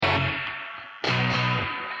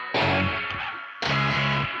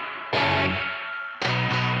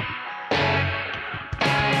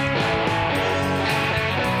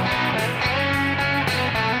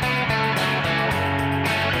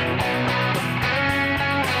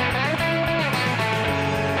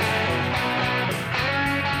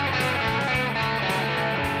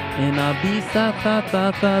In Ibiza, ta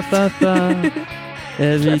ta ta ta ta.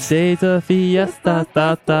 Every day's a fiesta,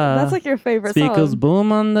 ta ta. That's like your favorite Speakers song.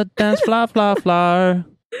 boom on the dance floor, floor, floor.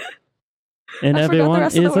 And I forgot the everyone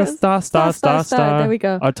rest of is the a words. star, star, star, star. There we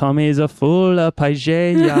go. Our tummies are full of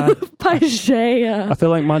paella. Paella. I feel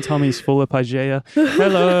like my tummy's full of paella.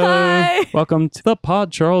 Hello. Hi. Welcome to the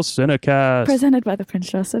Pod Charles Cinecast. Presented by the Prince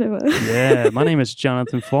Charles Cinema. Yeah, my name is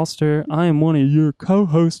Jonathan Foster. I am one of your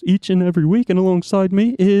co-hosts each and every week, and alongside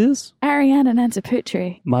me is Ariane and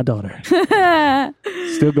Anataputri. my daughter.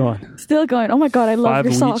 Still going. Still going. Oh my god, I love 5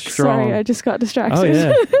 your weeks socks. strong. Sorry, I just got distracted. Oh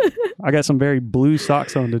yeah, I got some very blue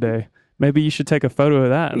socks on today. Maybe you should take a photo of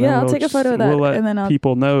that. And Yeah, then I'll take a photo of that, We'll let and then I'll-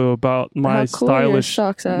 people know about my How cool your stylish,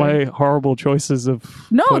 socks are. my horrible choices of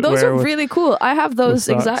No, those footwear are with- really cool. I have those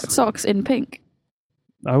socks. exact socks in pink.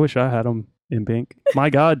 I wish I had them in pink.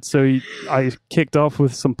 My God! So I kicked off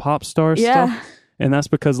with some pop star Yeah. stuff, and that's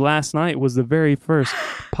because last night was the very first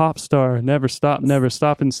pop star never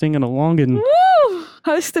stop and singing along and Woo!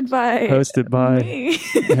 Hosted by me.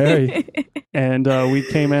 Harry, and we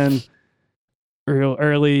came in real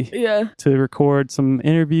early Yeah. to record some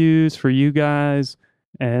interviews for you guys,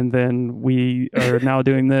 and then we are now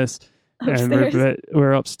doing this, and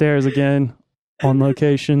we're upstairs again on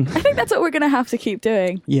location. I think that's what we're going to have to keep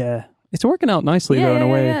doing. Yeah, it's working out nicely though in a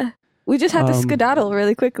way. Yeah. We just had to skedaddle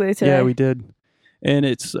really quickly today. Yeah, we did. And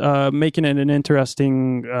it's making it an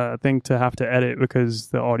interesting thing to have to edit because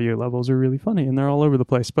the audio levels are really funny and they're all over the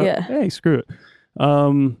place. But Yeah. hey, screw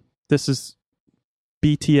it. This is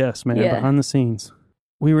BTS, man, Yeah. behind the scenes.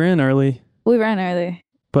 We were in early, We ran early.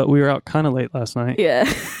 but we were out kind of late last night. Yeah.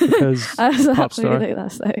 Because I was pop up star. really late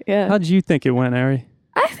last night. Yeah. How did you think it went, Ari?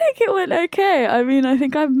 I think it went okay. I mean, I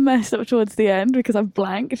think I messed up towards the end because I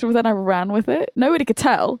blanked, but then I ran with it. Nobody could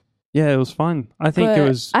tell. Yeah, it was fun. I think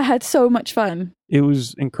but I had so much fun. it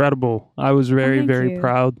was incredible. I was very, thank very you.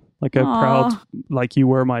 proud. Like Aw. proud, like you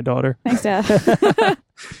were my daughter. Thanks, Dad.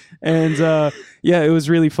 And yeah, it was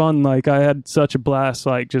really fun. Like I had such a blast,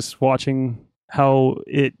 like just watching how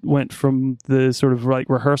it went from the sort of like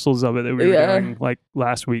rehearsals of it that we were doing like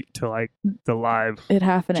last week to like the live It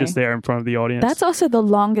happening. just there in front of the audience. That's also the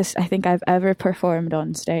longest I think I've ever performed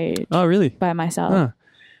on stage Oh, really? by myself. Huh.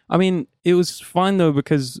 I mean, it was fine though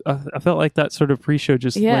because I felt like that sort of pre-show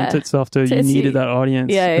just lent itself to you needed that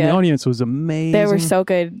audience. Yeah, and the yeah. audience was amazing. They were so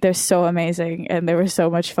good. They're so amazing. And they were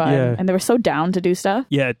so much fun. Yeah. And they were so down to do stuff.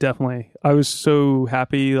 Yeah, definitely. I was so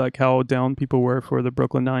happy like how down people were for the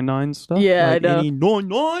Brooklyn Nine-Nine stuff. Yeah, like, I know. any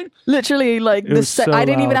Nine-Nine? Literally, like, It was so I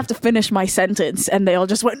didn't even loud. have to finish my sentence. And they all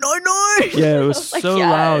just went, no, no. Yeah, it was I was like, so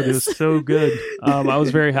yes. loud. It was so good. I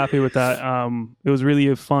was very happy with that. It was really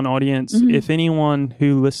a fun audience. Mhm. If anyone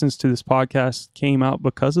who listens to this podcast came out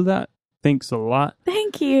because of that, thanks a lot.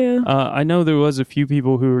 Thank you. I know there was a few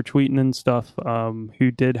people who were tweeting and stuff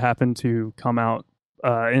who did happen to come out.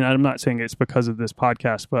 And I'm not saying it's because of this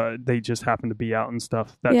podcast, but they just happened to be out and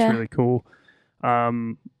stuff. That's Yeah. really cool.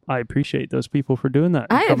 I appreciate those people for doing that.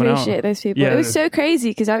 and I coming out. appreciate those people. Yeah. It was so crazy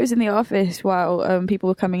because I was in the office while people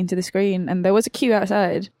were coming into the screen and there was a queue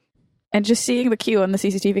outside. And just seeing the queue on the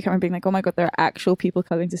CCTV camera being like, oh my God, there are actual people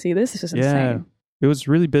coming to see this. This is insane. Yeah, it was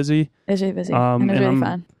really busy. It was really busy. And it was and really I'm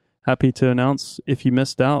fun. Happy to announce, if you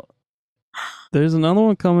missed out, there's another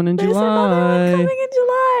one coming in There's July. another one coming in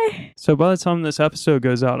July. So by the time this episode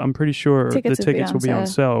goes out, I'm pretty sure Tickets the will be tickets on will be on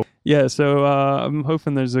sale. Yeah, so I'm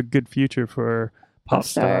hoping there's a good future for Pop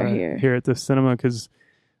Star here at the cinema because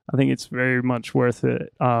I think it's very much worth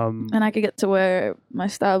it. And I could get to wear my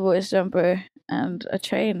Star Wars jumper and a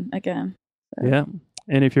chain again. So. Yeah,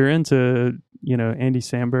 and if you're into, Andy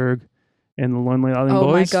Samberg and the Lonely Island Oh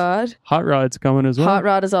Boys, my God. Hot Rod's coming as well. Hot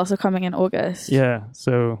Rod is also coming in August. Yeah,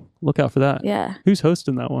 so look out for that. Yeah. Who's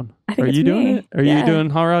hosting that one? I think Are it's you doing me. it? Are Yeah. you doing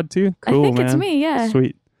Hot Rod too? Cool, I think man. it's me, yeah.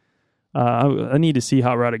 Sweet. I need to see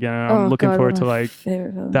Hot Rod again. And I'm Oh, looking God, forward to one of my like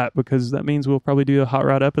favorite films. that because that means we'll probably do a Hot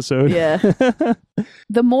Rod episode. Yeah.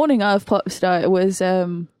 The morning of Popstar was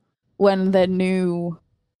when their new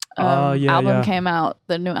album came out,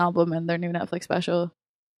 the new album and their new Netflix special.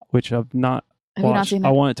 Which I've not Have you not watched. seen I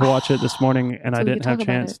it? wanted to watch it this morning and So I we didn't can have a talk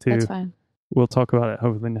about chance it. to. That's fine. We'll talk about it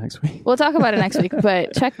hopefully next week. We'll talk about it next week,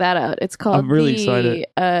 but check that out. It's called I'm really excited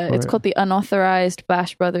It's it. called the Unauthorized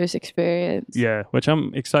Bash Brothers Experience. Yeah, which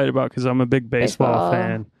I'm excited about because I'm a big baseball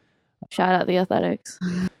fan. Shout out the Athletics.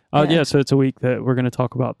 Yeah, so it's a week that we're going to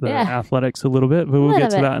talk about the athletics a little bit, but we'll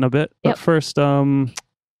get to that in a bit. But first, how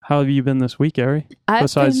have you been this week, Ari?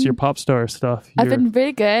 Besides your pop star stuff. I've been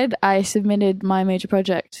really good. I submitted my major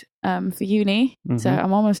project for uni, so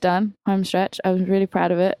I'm almost done. Home stretch. I was really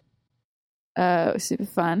proud of it. It was super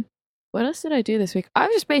fun. What else did I do this week?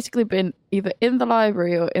 I've just basically been either in the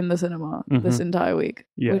library or in the cinema this entire week,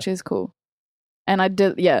 which is cool. And I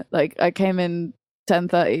did, I came in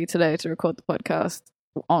 10:30 today to record the podcast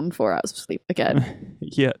on 4 hours of sleep again.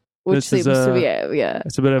 Which seems to be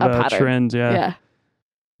it's a bit of a pattern. Trend. Yeah.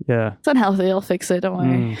 It's unhealthy. I'll fix it. Don't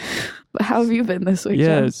worry. But how have you been this week?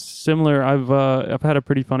 Yeah, John? it's similar. I've had a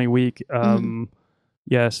pretty funny week.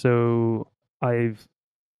 So I've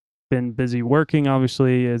been busy working,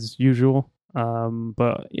 obviously, as usual.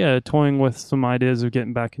 But yeah, toying with some ideas of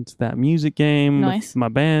getting back into that music game with my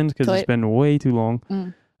band because it's been way too long.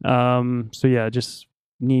 So yeah, just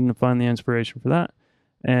needing to find the inspiration for that,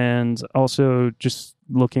 and also just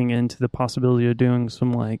looking into the possibility of doing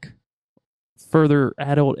some like further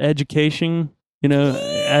adult education.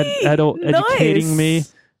 Adult educating me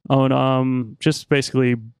on just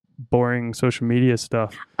basically boring social media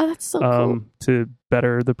stuff. Oh, that's so cool. To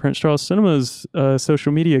better the Prince Charles Cinema's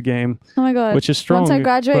social media game. Oh my god, which is strong. Once I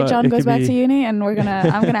graduate, John goes back to uni, and I'm gonna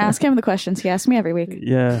ask him the questions he asks me every week.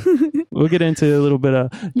 Yeah, we'll get into a little bit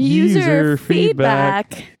of user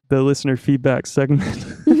feedback, the listener feedback segment.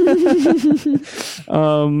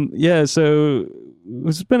 So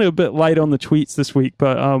it's been a bit light on the tweets this week,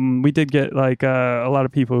 but we did get like a lot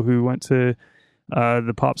of people who went to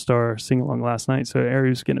the pop star sing along last night, so Ari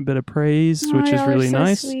was getting a bit of praise, which is really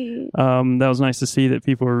nice. That was nice to see that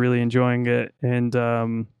people were really enjoying it,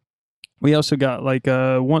 and we also got like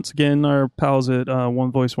once again our pals at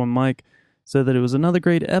One Voice One Mic said that it was another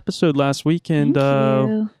great episode last week,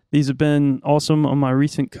 and these have been awesome on my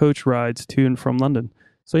recent coach rides to and from London.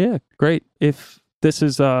 So yeah, great. If this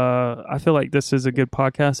is, I feel like this is a good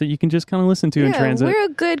podcast that you can just kind of listen to in transit. We're a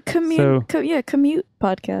good commute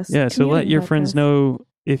podcast. Yeah, so let your friends know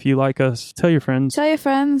if you like us. Tell your friends. Tell your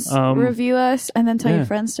friends. Review us, and then tell your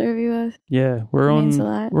friends to review us. Yeah, we're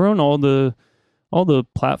on all the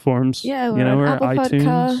platforms. Yeah, we're on Apple iTunes,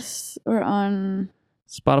 Podcasts. We're on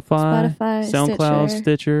Spotify, SoundCloud,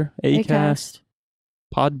 Stitcher, Acast,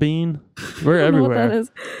 Podbean. We're everywhere. What that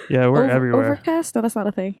is. Yeah, we're everywhere. Overcast? No, that's not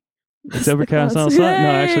a thing. It's overcast outside? No,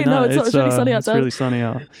 actually not. No, it's really sunny outside. It's really sunny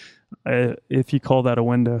out. If you call that a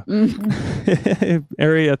window.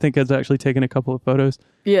 Ari, I think, has actually taken a couple of photos.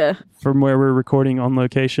 Yeah. From where we're recording on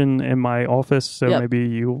location in my office. So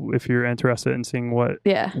maybe if you're interested in seeing what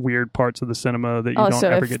weird parts of the cinema that you don't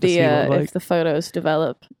ever get to see look like. If the photos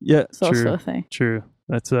develop. Yeah, it's also a thing. True.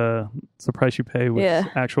 That's a price you pay with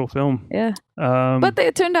actual film. Yeah. But they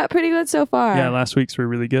turned out pretty good so far. Yeah, last week's were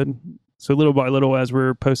really good. So little by little, as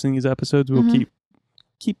we're posting these episodes, we'll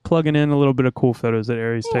keep plugging in a little bit of cool photos that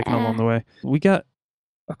Ari's taken along the way. We got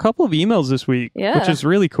a couple of emails this week, which is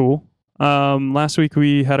really cool. Last week,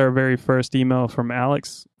 we had our very first email from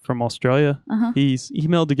Alex from Australia. He's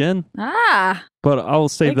emailed again. But I'll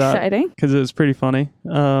save that because it was pretty funny.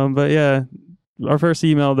 But yeah, our first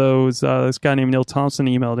email, though, was this guy named Neil Thompson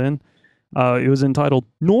emailed in. It was entitled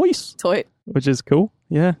Noise, which is cool.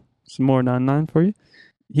 Yeah, some more 99 for you.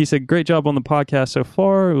 He said, great job on the podcast so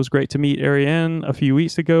far. It was great to meet Ariane a few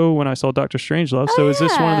weeks ago when I saw Dr. Strangelove. So is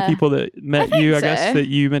this one of the people that met you, I guess, that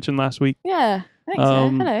you mentioned last week? Yeah, I think so.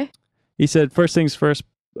 Hello. He said, first things first.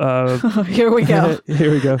 Here we go. Here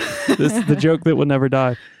we go. This is the joke that will never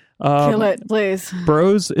die. Kill it, please.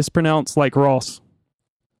 Bros is pronounced like Ross.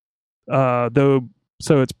 So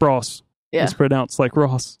it's Bros. Yeah. It's pronounced like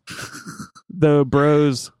Ross. Though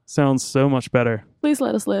Bros sounds so much better. Please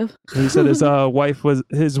let us live. He said his wife was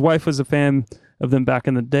a fan of them back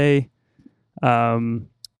in the day.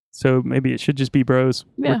 So maybe it should just be Bros.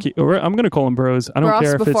 Yeah. Or I'm going to call them Bros. I don't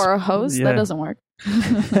care if it's before a hose. Yeah. That doesn't work.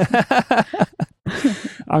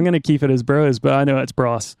 I'm going to keep it as Bros, but I know it's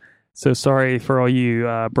Bros. So sorry for all you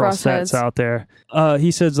Bros sets out there.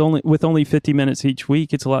 He says with only 50 minutes each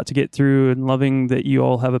week, it's a lot to get through, and loving that you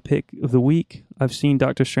all have a pick of the week. I've seen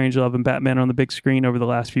Dr. Strangelove and Batman on the big screen over the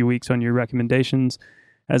last few weeks on your recommendations.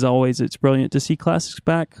 As always, it's brilliant to see classics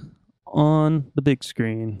back on the big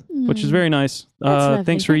screen, which is very nice.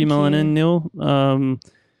 Thanks for emailing in, Neil.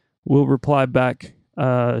 We'll reply back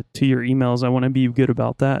to your emails. I want to be good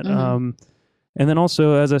about that. And then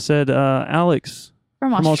also, as I said, Alex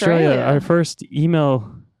from Australia, our first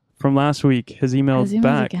email from last week has emailed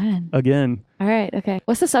back again. All right, okay.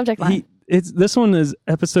 What's the subject line? This one is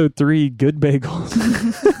episode 3, Good Bagels.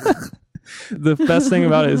 The best thing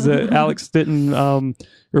about it is that Alex didn't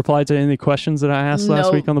reply to any questions that I asked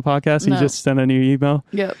last week on the podcast. He just sent a new email.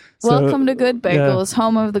 Yep. So, welcome to Good Bagels,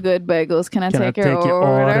 home of the Good Bagels. Can I take your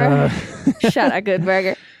order? Shout out Good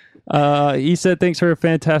Burger. He said, thanks for a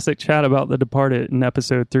fantastic chat about The Departed in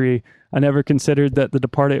episode 3. I never considered that The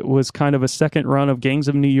Departed was kind of a second run of Gangs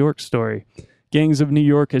of New York story. Gangs of New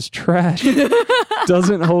York is trash.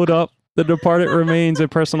 Doesn't hold up The Departed remains a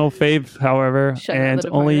personal fave, however, and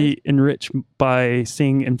only enriched by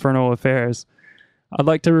seeing Infernal Affairs. I'd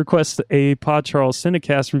like to request a Pod Charles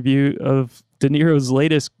Cinecast review of De Niro's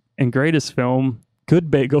latest and greatest film,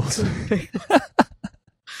 Good Bagels.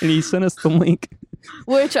 And he sent us the link.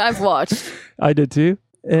 Which I've watched. I did too.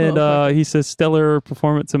 And he says, stellar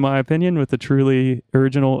performance in my opinion, with a truly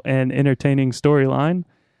original and entertaining storyline.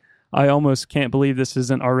 I almost can't believe this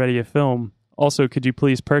isn't already a film. Also, could you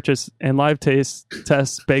please purchase and live test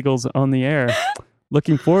bagels on the air?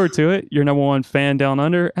 Looking forward to it. Your number one fan down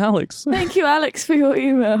under, Alex. Thank you, Alex, for your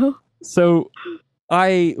email. So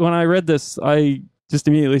when I read this, I just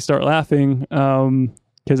immediately start laughing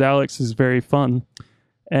because Alex is very fun.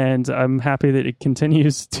 And I'm happy that it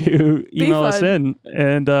continues to email us in.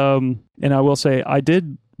 And I will say, I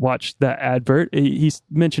did watch that advert. He's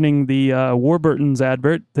mentioning the Warburton's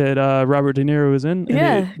advert that Robert De Niro was in.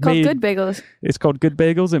 Called Good Bagels. It's called Good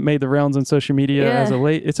Bagels. It made the rounds on social media as of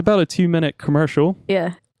late. It's about a 2-minute commercial.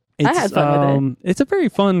 Yeah. I had fun with it. It's a very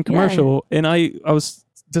fun commercial. Yeah. And I was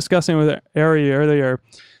discussing with Ari earlier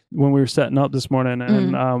when we were setting up this morning.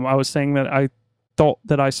 And I was saying that I thought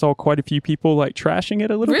that I saw quite a few people like trashing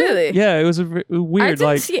it a little bit. Really? Yeah, it was weird.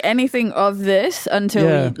 I didn't see anything of this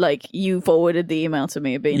until you forwarded the email to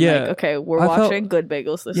me being like, okay, we're watching Good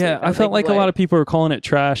Bagels this week. I felt like a lot of people were calling it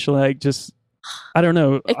trash, like just, I don't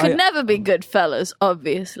know. It could never be Goodfellas,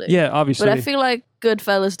 obviously. Yeah, obviously. But I feel like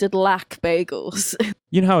Goodfellas did lack bagels.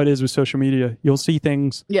 You know how it is with social media. You'll see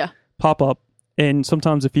things pop up, and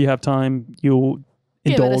sometimes if you have time, you'll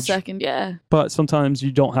indulge. Give it a second, yeah. But sometimes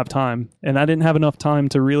you don't have time. And I didn't have enough time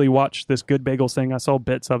to really watch this Good Bagels thing. I saw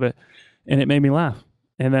bits of it, and it made me laugh.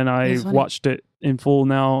 And then I watched it in full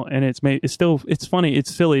now, and it's funny.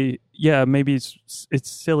 It's silly. Yeah, maybe it's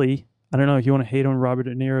silly. I don't know if you want to hate on Robert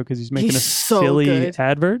De Niro because he's making silly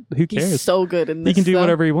advert. Who cares? He's so good in this. He can do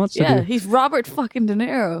whatever he wants to do. Yeah, he's Robert fucking De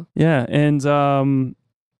Niro. Yeah, and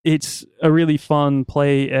it's a really fun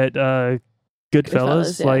play at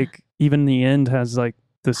Goodfellas. Yeah. Like, even the end has like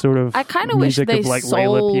the sort of music of like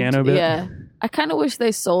Layla piano bit. Yeah, I kind of wish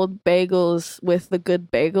they sold bagels with the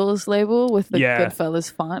Good Bagels label with the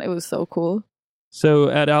Goodfellas font. It was so cool. So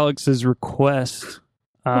at Alex's request,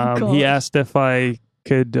 he asked if I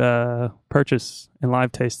could purchase and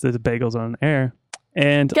live taste the bagels on air.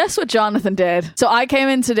 And guess what Jonathan did? So I came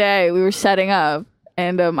in today. We were setting up.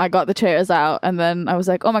 And I got the chairs out, and then I was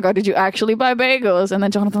like, oh my God, did you actually buy bagels? And then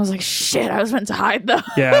Jonathan was like, shit, I was meant to hide them.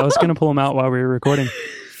 Yeah, I was going to pull them out while we were recording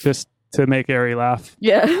just to make Ari laugh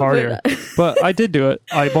harder. But I did do it.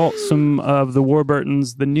 I bought some of the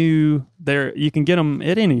Warburtons, the new, you can get them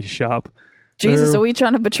at any shop. Jesus, are we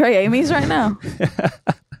trying to betray Amy's right now?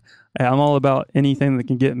 I'm all about anything that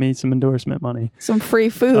can get me some endorsement money. Some free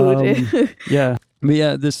food. Yeah. But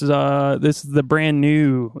yeah, this is the brand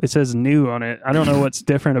new. It says new on it. I don't know what's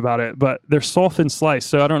different about it, but they're soft and sliced.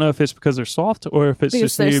 So I don't know if it's because they're soft or if it's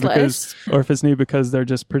just new because they're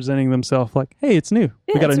just presenting themselves like, hey, it's new.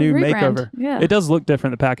 Yeah, we got a new makeover. Yeah. It does look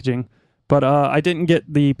different, the packaging. But I didn't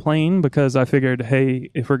get the plain because I figured,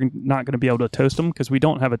 hey, if we're not going to be able to toast them, because we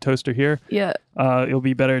don't have a toaster here, it'll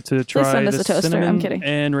be better to try the cinnamon I'm kidding.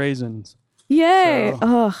 And raisins. Yay!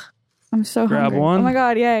 So, I'm so hungry. Grab one. Oh my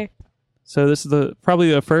God, yay. So this is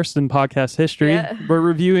probably the first in podcast history. Yeah. We're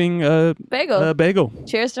reviewing a bagel.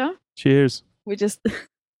 Cheers, John. Cheers. We just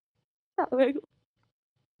bagel.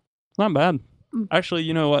 It's not bad. Actually,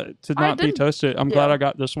 you know what? To not be toasted, I'm glad I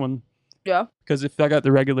got this one. Yeah. Because if I got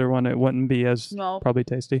the regular one, it wouldn't be as probably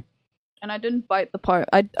tasty. And I didn't bite the part.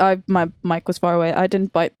 My mic was far away. I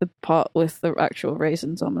didn't bite the part with the actual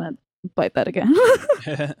raisins. I'm gonna bite that again.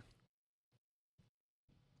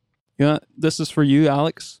 Yeah, this is for you,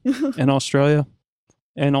 Alex, in Australia,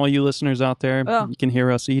 and all you listeners out there. Oh. You can hear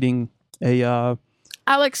us eating a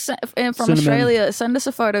Alex from Australia. Send us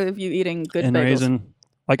a photo of you eating good bagels. Raisin.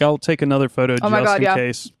 Like, I'll take another photo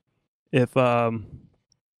case if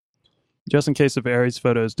just in case if Ari's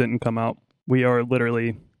photos didn't come out. We are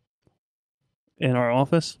literally in our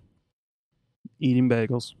office eating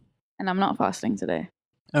bagels, and I'm not fasting today.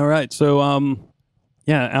 All right, so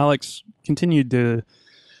Alex continued to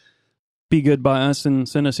be good by us and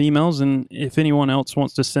send us emails. And if anyone else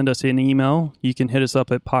wants to send us an email, you can hit us up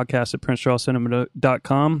at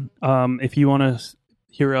podcast@PrinceCharlesCinema.com. If you want to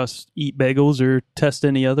hear us eat bagels or test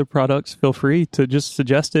any other products, feel free to just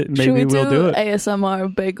suggest it. Maybe we'll do it.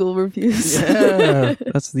 ASMR bagel reviews. Yeah,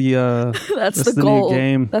 that's the that's the goal. New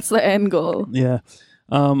game. That's the end goal. Yeah.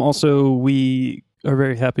 Also, we are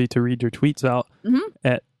very happy to read your tweets out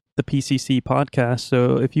at the PCC podcast.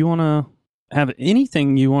 So if you want to have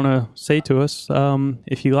anything you want to say to us,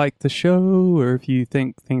 if you like the show, or if you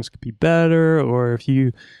think things could be better, or if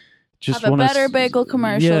you just have a better bagel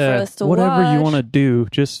commercial for us to whatever watch. you want to do,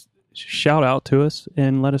 just shout out to us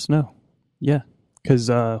and let us know. Yeah, because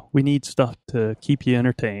we need stuff to keep you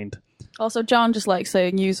entertained. Also, John just likes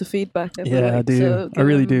saying user feedback every week. I do. So I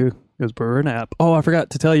really do. Because we're an app. Oh, I forgot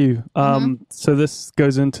to tell you. So this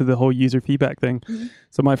goes into the whole user feedback thing. Mm-hmm.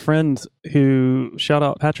 So my friend who, shout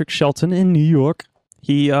out Patrick Shelton in New York,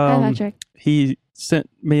 he sent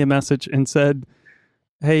me a message and said,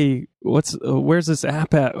 "Hey, where's this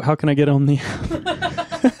app at? How can I get on the app?"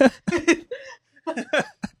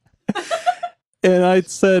 And I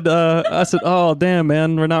said, "Oh, damn,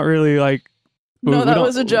 man, we're not really like." No, that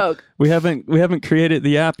was a joke. We haven't created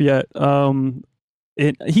the app yet.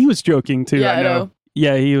 He was joking too. Yeah, I know.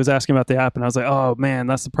 Yeah, he was asking about the app, and I was like, "Oh man,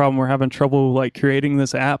 that's the problem. We're having trouble like creating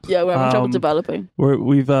this app. Yeah, we're having trouble developing.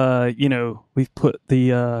 We've put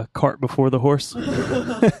the cart before the horse,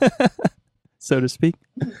 so to speak.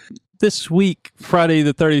 This week, Friday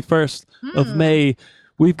the 31st of May,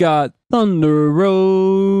 we've got Thunder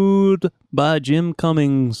Road by Jim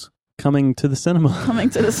Cummings coming to the cinema. Coming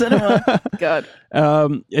to the cinema. God.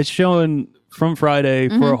 It's showing from Friday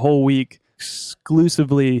for a whole week,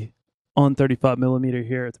 exclusively on 35mm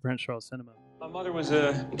here at the Pod Charles Cinema. My mother was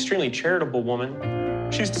an extremely charitable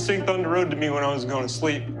woman. She used to sing Thunder Road to me when I was going to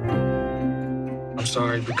sleep. I'm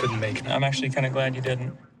sorry we couldn't make it. I'm actually kind of glad you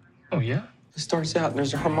didn't. Oh, yeah? It starts out and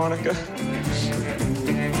there's a harmonica.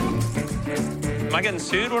 Am I getting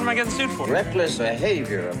sued? What am I getting sued for? Reckless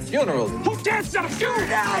behavior, a funeral. Who danced at a funeral?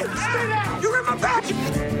 Stay down! You're in my badge!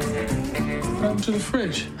 What happened to the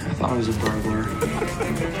fridge? I thought it was a burglar.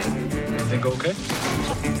 Think okay?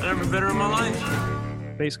 I never been her in my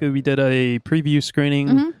life. Basically, we did a preview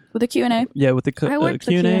screening. With a Q&A. Yeah, with the I worked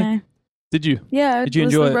Q&A. the Q&A. Did you? Yeah. Did you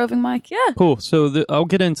enjoy it? Roving mic. Yeah. Cool. So I'll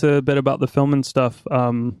get into a bit about the film and stuff.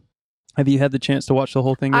 Have you had the chance to watch the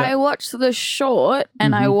whole thing yet? I watched the short,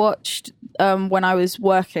 and I watched, when I was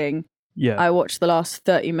working, I watched the last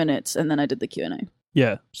 30 minutes, and then I did the Q&A.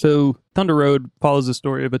 Yeah. So Thunder Road follows the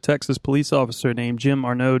story of a Texas police officer named Jim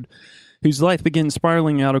Arnaud, whose life begins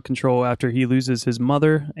spiraling out of control after he loses his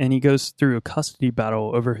mother, and he goes through a custody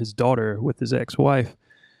battle over his daughter with his ex-wife.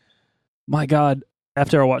 My God,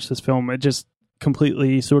 after I watched this film, it just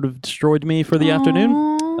completely sort of destroyed me for the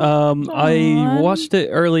afternoon. I watched it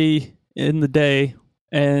early in the day,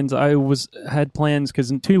 and I had plans,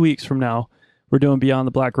 because in 2 weeks from now, we're doing Beyond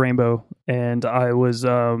the Black Rainbow, and I was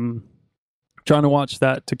trying to watch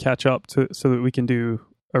that to catch up so that we can do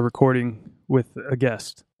a recording with a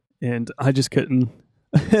guest. And I just couldn't.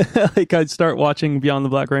 Like, I'd start watching Beyond the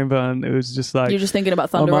Black Rainbow, and it was just like... You're just thinking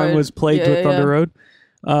about Thunder Road. My mind was plagued with Thunder Road.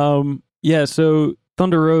 So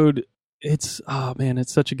Thunder Road, it's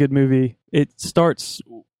such a good movie.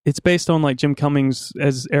 It's based on, like, Jim Cummings,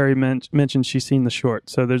 as Ari mentioned, she's seen the short.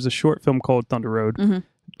 So there's a short film called Thunder Road,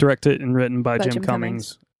 directed and written by Jim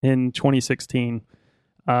Cummings in 2016.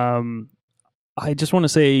 I just want to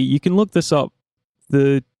say, you can look this up.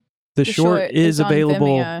 The short is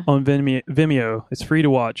available on Vimeo. It's free to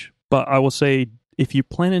watch. But I will say, if you're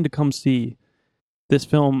planning to come see this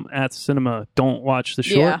film at the cinema, don't watch the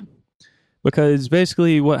short. Yeah. Because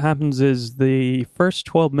basically what happens is the first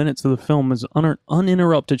 12 minutes of the film is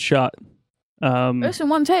uninterrupted shot. It's in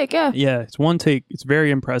one take, yeah. Yeah, it's one take. It's very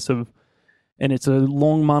impressive. And it's a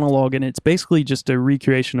long monologue, and it's basically just a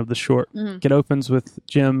recreation of the short. It opens with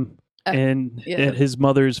Jim at his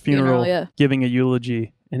mother's funeral giving a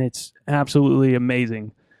eulogy. And it's absolutely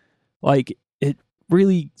amazing. Like, it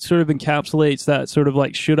really sort of encapsulates that sort of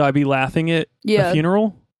like, should I be laughing at a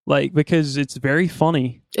funeral? Like, because it's very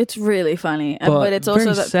funny. It's really funny. But it's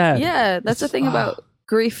also sad. Yeah, that's the thing about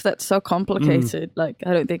grief that's so complicated. Like,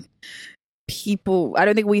 I don't think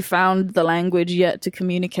we found the language yet to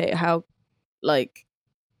communicate how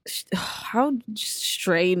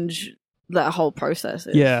strange that whole process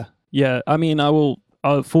is. Yeah. I mean,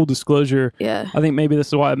 full disclosure, I think maybe this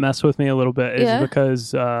is why it messed with me a little bit, is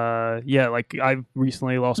because like, I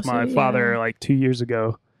recently lost my father like 2 years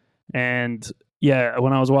ago, and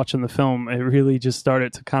when I was watching the film, it really just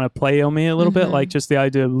started to kind of play on me a little bit, like just the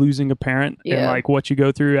idea of losing a parent and like what you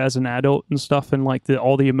go through as an adult and stuff, and like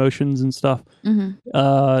all the emotions and stuff.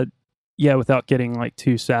 Without getting like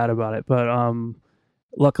too sad about it, but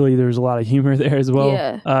luckily there's a lot of humor there as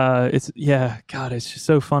well. It's just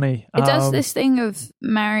so funny. It does this thing of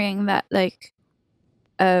marrying that, like,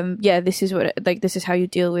 this is how you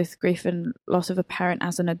deal with grief and loss of a parent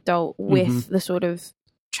as an adult with the sort of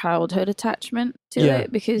childhood attachment to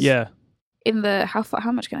it, because in the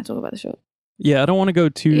how much can I talk about the show? I don't want to go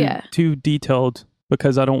too detailed,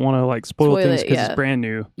 because I don't want to like spoil things, because it's brand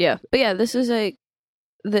new. But this is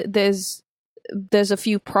there's a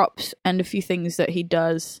few props and a few things that he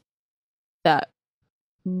does that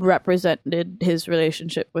represented his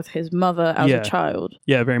relationship with his mother as a child.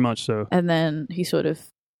 Yeah, very much so. And then he sort of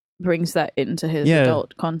brings that into his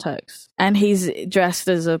adult context. And he's dressed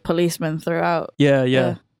as a policeman throughout.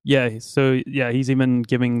 Yeah. So, he's even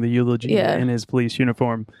giving the eulogy in his police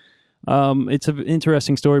uniform. It's an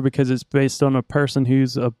interesting story because it's based on a person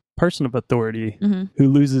who's a person of authority who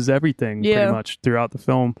loses everything pretty much throughout the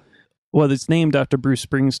film. Well, it's named after Bruce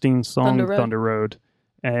Springsteen's song Thunder Road.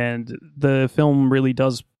 And the film really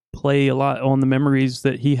does play a lot on the memories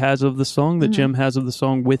that he has of the song, that Jim has of the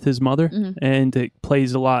song with his mother. And it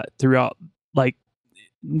plays a lot throughout, like,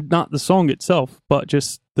 not the song itself, but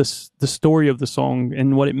just the story of the song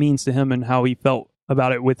and what it means to him and how he felt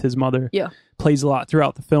about it with his mother. Yeah. Plays a lot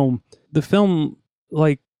throughout the film. The film,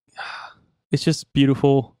 like, it's just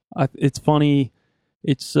beautiful. It's funny.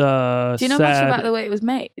 It's Do you know much about the way it was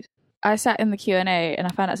made? I sat in the Q&A and I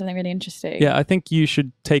found out something really interesting. Yeah, I think you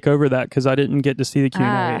should take over that because I didn't get to see the Q&A.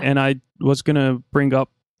 And I was going to bring up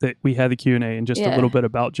that we had the Q&A and just a little bit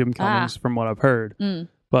about Jim Cummings from what I've heard.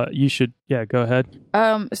 But you should, go ahead.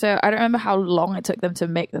 So I don't remember how long it took them to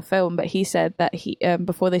make the film, but he said that he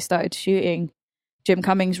before they started shooting, Jim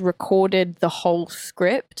Cummings recorded the whole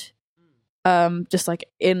script, just like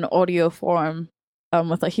in audio form,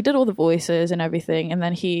 with like he did all the voices and everything, and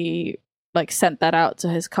then he like sent that out to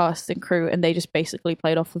his cast and crew, and they just basically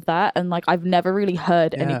played off of that. And like I've never really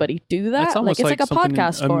heard anybody do that. It's like it's like a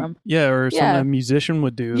podcast form. Or something a musician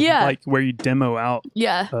would do. Like where you demo out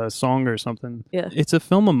a song or something. Yeah. It's a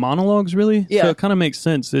film of monologues, really. Yeah. So it kind of makes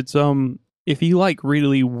sense. It's if you like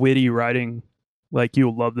really witty writing, like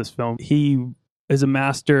you'll love this film. He is a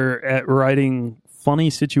master at writing funny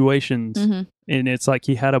situations, and it's like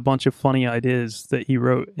he had a bunch of funny ideas that he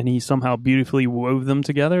wrote, and he somehow beautifully wove them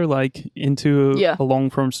together like into a long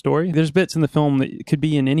form story. There's bits in the film that could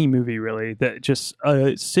be in any movie, really, that just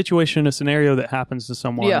a situation, a scenario that happens to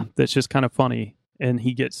someone that's just kind of funny and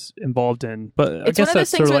he gets involved in. But I guess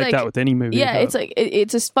that's sort of like that with any movie. Yeah, it's like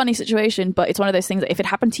it's a funny situation, but it's one of those things that if it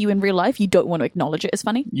happened to you in real life, you don't want to acknowledge it as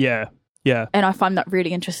funny. Yeah. And I find that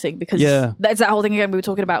really interesting because that's that whole thing again we were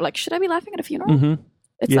talking about, like, should I be laughing at a funeral?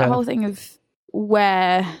 It's that whole thing of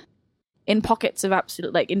where in pockets of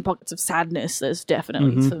sadness, there's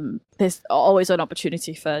definitely there's always an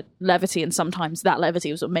opportunity for levity, and sometimes that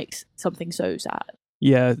levity is what makes something so sad.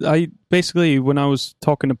 Yeah, I basically, when I was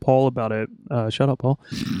talking to Paul about it, shut up, Paul.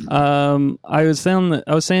 I was saying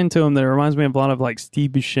to him that it reminds me of a lot of like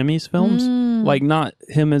Steve Buscemi's films, like not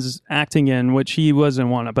him as acting in, which he was in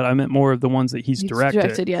one, but I meant more of the ones that he's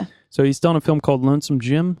directed. Yeah. So he's done a film called Lonesome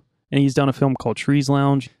Jim, and he's done a film called Trees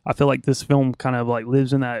Lounge. I feel like this film kind of like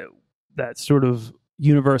lives in that sort of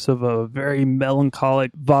universe of a very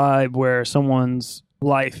melancholic vibe where someone's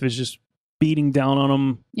life is just beating down on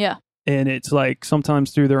them. Yeah. And it's like sometimes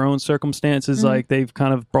through their own circumstances, like they've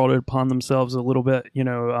kind of brought it upon themselves a little bit,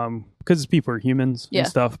 because people are humans and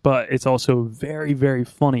stuff, but it's also very, very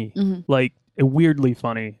funny, like weirdly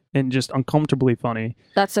funny and just uncomfortably funny.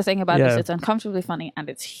 That's the thing about this. It's uncomfortably funny and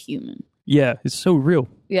it's human. Yeah, it's so real.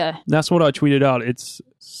 Yeah. That's what I tweeted out. It's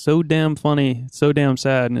so damn funny, so damn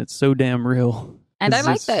sad, and it's so damn real. And I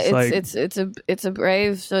like that. It's a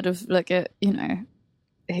brave sort of like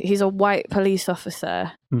he's a white police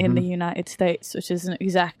officer in the United States, which isn't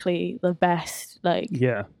exactly the best. Like,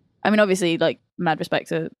 yeah, I mean, obviously, like, mad respect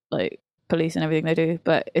to like police and everything they do,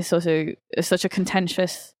 but it's such a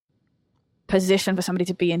contentious position for somebody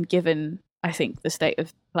to be in, given I think the state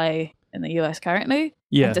of play in the US currently.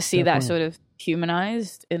 Yeah, and to see that sort of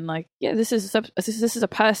humanized in like, this is a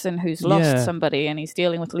person who's lost somebody and he's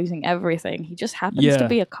dealing with losing everything. He just happens to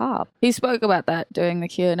be a cop. He spoke about that during the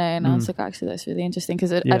Q&A, and I was like, actually, that's really interesting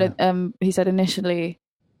because he said initially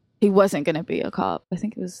he wasn't going to be a cop. I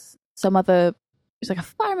think it was like a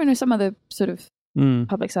fireman or some other sort of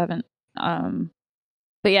public servant.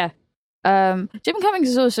 But yeah, Jim Cummings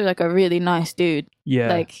is also like a really nice dude. Yeah,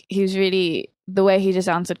 like he's really, the way he just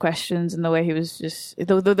answered questions and the way he was just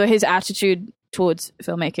his attitude towards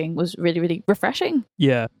filmmaking was really, really refreshing.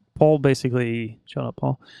 Yeah. Paul basically, shut up,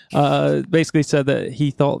 Paul, basically said that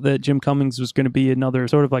he thought that Jim Cummings was going to be another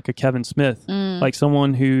sort of like a Kevin Smith, like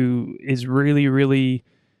someone who is really, really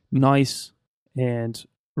nice and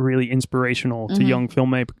really inspirational to young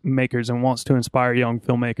filmmakers and wants to inspire young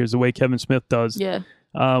filmmakers the way Kevin Smith does. Yeah.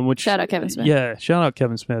 Shout out Kevin Smith. Yeah, shout out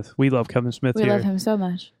Kevin Smith. We love Kevin Smith here. We love him so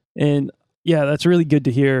much. And yeah, that's really good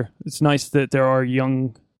to hear. It's nice that there are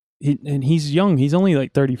young, and he's young. He's only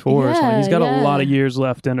like 34 or something. He's got a lot of years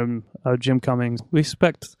left in him, Jim Cummings. We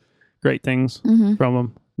expect great things from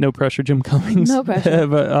him. No pressure, Jim Cummings. No pressure.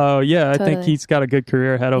 But totally. I think he's got a good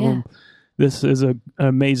career ahead of him. This is an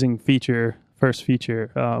amazing first feature.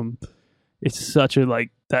 it's such a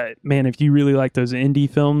like that, man, if you really like those indie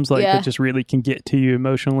films, like that just really can get to you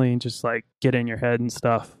emotionally and just like get in your head and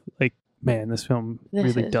stuff, like, man, this film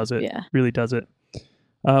really does it. Really does it.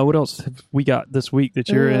 What else have we got this week that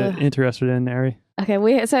you're interested in, Ari?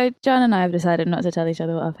 Okay, so John and I have decided not to tell each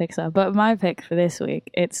other what our picks are, but my pick for this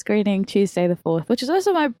week, it's screening Tuesday the 4th, which is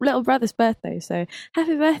also my little brother's birthday, so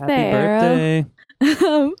happy birthday,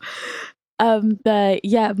 Ariel.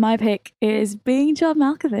 My pick is Being John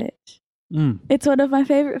Malkovich. It's one of my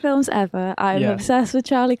favorite films ever. I'm obsessed with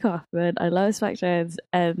Charlie Kaufman. I love Spike Jones,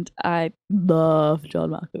 and I love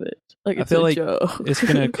John Malkovich. Like, I feel like it's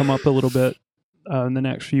going to come up a little bit in the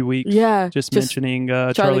next few weeks. Yeah, just mentioning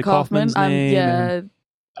Charlie Kaufman's name.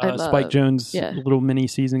 Spike Jones' little mini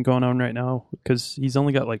season going on right now, because he's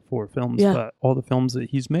only got like 4 films, but all the films that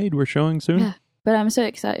he's made we're showing soon. Yeah. But I'm so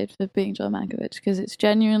excited for Being John Malkovich, because it's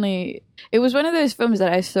genuinely... It was one of those films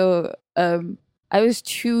that I saw... I was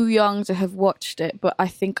too young to have watched it, but I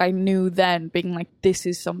think I knew then, being like, this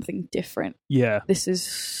is something different. Yeah. This is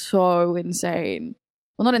so insane.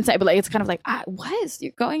 Well, not insane, but like, it's kind of like, what?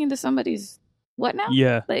 You're going into somebody's... What now?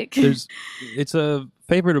 Yeah. Like, it's a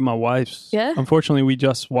favorite of my wife's. Yeah. Unfortunately, we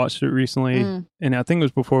just watched it recently, and I think it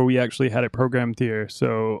was before we actually had it programmed here,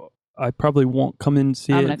 so I probably won't come in and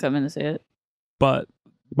see it. I'm going to come in and see it. But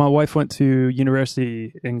my wife went to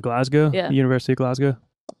university in Glasgow, the University of Glasgow,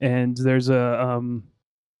 and there's a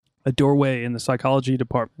doorway in the psychology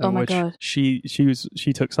department, which she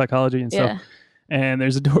took psychology and stuff. And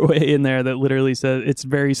there's a doorway in there that literally says, it's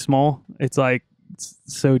very small. It's like, it's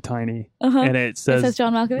so tiny. And it says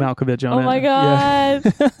John Malkovich on it. Oh my God.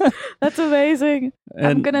 Yeah. That's amazing. And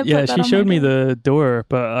I'm gonna put that she showed me the door,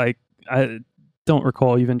 but like, I don't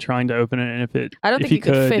recall even trying to open it, and if you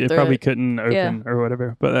could fit it probably couldn't open or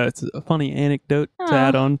whatever. But that's a funny anecdote to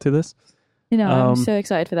add on to this. You know, I'm so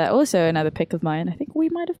excited for that. Also, another pick of mine. I think we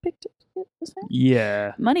might have picked it.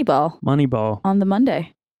 Yeah, Moneyball on the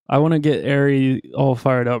Monday. I want to get Ari all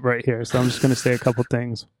fired up right here, so I'm just going to say a couple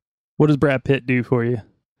things. What does Brad Pitt do for you?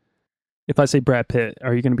 If I say Brad Pitt,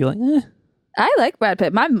 are you going to be like, eh? I like Brad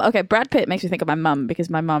Pitt. Brad Pitt makes me think of my mum, because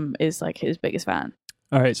my mum is like his biggest fan.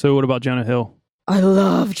 All right, so what about Jonah Hill? I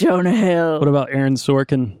love Jonah Hill. What about Aaron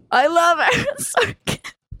Sorkin? I love Aaron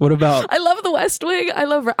Sorkin. What about... I love The West Wing.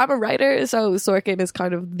 I'm a writer, so Sorkin is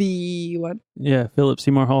kind of the one. Yeah, Philip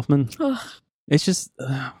Seymour Hoffman. It's just...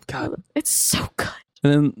 God. It's so good.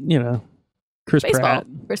 And then, Chris Pratt.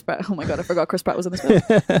 Chris Pratt. Oh my God, I forgot Chris Pratt was in this film.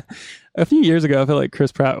 A few years ago, I feel like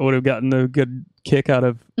Chris Pratt would have gotten a good kick out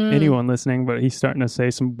of anyone listening, but he's starting to say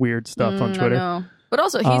some weird stuff on Twitter. I know. But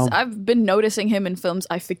also, I've been noticing him in films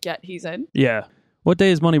I forget he's in. Yeah. What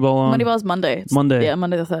day is Moneyball on? Moneyball's Monday. Monday. Yeah,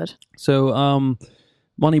 Monday the 3rd. So,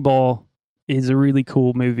 Moneyball is a really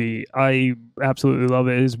cool movie. I absolutely love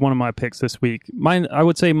it. It is one of my picks this week. I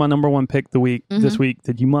would say my number one pick this week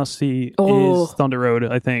that you must see is Thunder Road,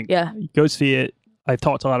 I think. Yeah. Go see it. I've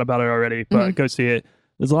talked a lot about it already, but go see it.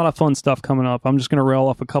 There's a lot of fun stuff coming up. I'm just going to rail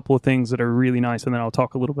off a couple of things that are really nice, and then I'll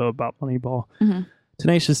talk a little bit about Moneyball.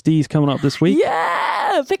 Tenacious D's coming up this week.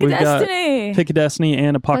 Yeah! Pick a Destiny! Pick a Destiny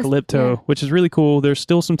and Apocalypto, which is really cool. There's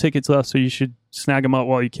still some tickets left, so you should snag them up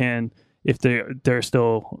while you can, if they're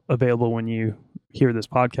still available when you hear this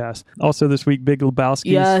podcast. Also this week, Big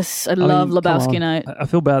Lebowski. Yes, I love Lebowski Night. I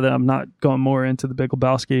feel bad that I'm not going more into the Big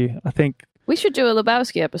Lebowski. I think we should do a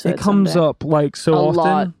Lebowski episode. It comes someday. up like so often,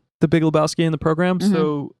 lot. The Big Lebowski in the program.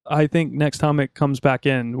 So I think next time it comes back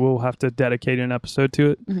in, we'll have to dedicate an episode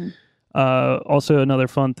to it. Also, another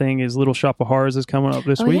fun thing is Little Shop of Horrors is coming up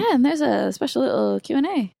this week. Oh yeah, and there's a special little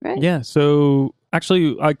Q&A, right? Yeah, so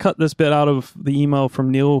actually I cut this bit out of the email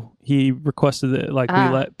from Neil. He requested that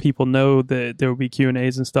we let people know that there will be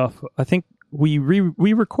Q&As and stuff. I think we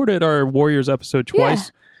recorded our Warriors episode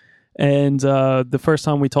twice. And the first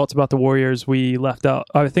time we talked about the Warriors, we left out,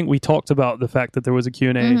 I think we talked about the fact that there was a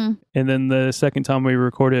Q&A. And then the second time we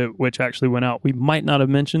recorded, which actually went out, we might not have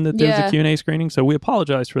mentioned that there's a Q&A screening. So we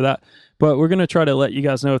apologize for that. But we're going to try to let you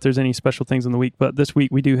guys know if there's any special things in the week. But this week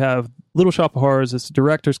we do have Little Shop of Horrors. It's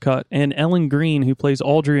director's cut. And Ellen Greene, who plays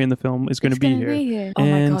Audrey in the film, is going to be here. Oh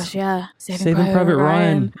my gosh, yeah. Saving Private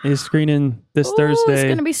Ryan is screening this Thursday. It's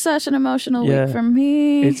going to be such an emotional week for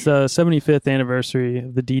me. It's the 75th anniversary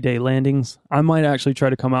of the D-Day landings. I might actually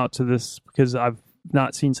try to come out to this because I've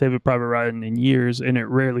not seen Saving Private Ryan in years, and it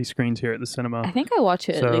rarely screens here at the cinema. I think I watch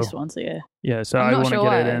it at least once a year. Yeah, so I want to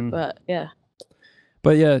get it in. But yeah.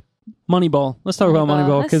 But yeah, Moneyball. Let's talk about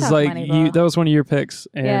Moneyball, because that was one of your picks,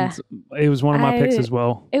 and it was one of my picks as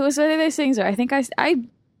well. It was one of those things where I think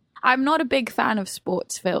I'm not a big fan of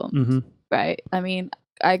sports films, right? I mean,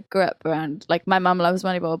 I grew up around, like, my mum loves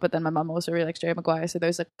Moneyball, but then my mum also really likes Jerry Maguire, so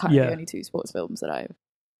those are kind of the only two sports films that I've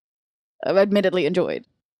admittedly enjoyed.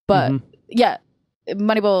 But yeah,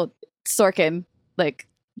 Moneyball, Sorkin, like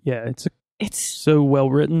it's so well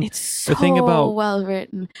written. It's so well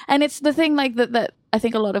written, and it's the thing like that I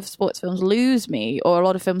think a lot of sports films lose me, or a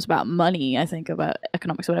lot of films about money. I think about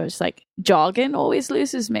economics, or whatever. It's like jargon always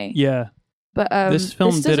loses me. Yeah, but this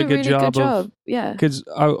film did a good job of because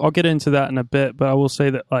I'll get into that in a bit. But I will say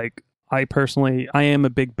that like I am a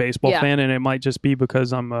big baseball fan, and it might just be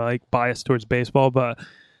because I'm like biased towards baseball, but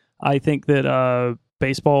I think that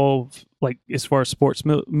baseball, like as far as sports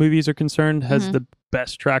movies are concerned, has the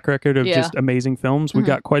best track record of just amazing films. We've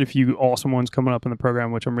got quite a few awesome ones coming up in the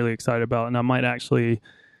program, which I'm really excited about, and I might actually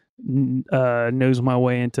nose my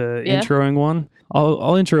way into introing one.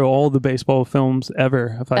 I'll intro all the baseball films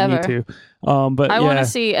ever if I need to. But I want to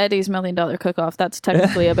see Eddie's $1 Million Cook-Off. That's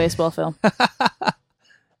technically a baseball film.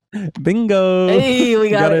 Bingo! Hey, we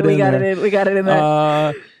got it in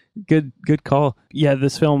there. Good call. Yeah,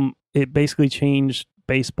 this film, it basically changed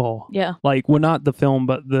baseball. Yeah. Like, well, not the film,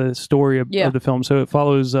 but the story of the film. So it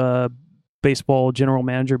follows baseball general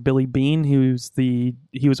manager Billy Beane,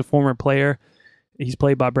 he was a former player. He's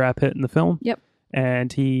played by Brad Pitt in the film. Yep.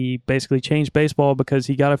 And he basically changed baseball because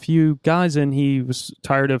he got a few guys in. He was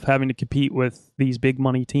tired of having to compete with these big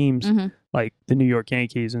money teams like the New York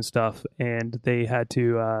Yankees and stuff. And they had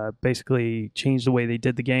to basically change the way they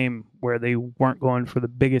did the game, where they weren't going for the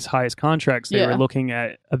biggest, highest contracts. They were looking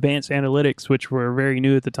at advanced analytics, which were very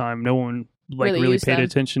new at the time. No one really paid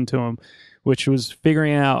attention to them, which was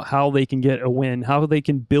figuring out how they can get a win, how they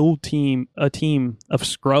can build a team of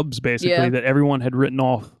scrubs, basically, that everyone had written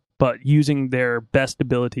off, but using their best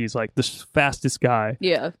abilities, like the fastest guy,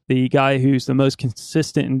 the guy who's the most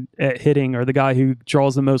consistent at hitting, or the guy who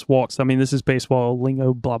draws the most walks. I mean, this is baseball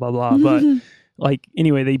lingo, blah, blah, blah. But like,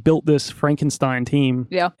 anyway, they built this Frankenstein team,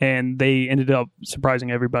 and they ended up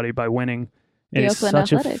surprising everybody by winning. And it's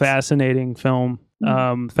such a fascinating film,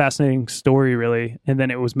 fascinating story, really. And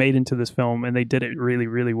then it was made into this film, and they did it really,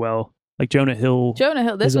 really well. Like Jonah Hill,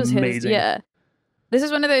 this was amazing. This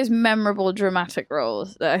is one of those memorable dramatic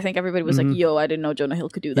roles that I think everybody was like, yo, I didn't know Jonah Hill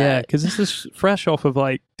could do that. Yeah, because this is fresh off of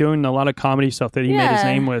like doing a lot of comedy stuff that he made his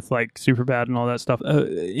name with, like Superbad and all that stuff.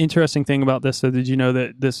 Interesting thing about this, so did you know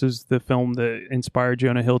that this is the film that inspired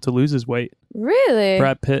Jonah Hill to lose his weight? Really?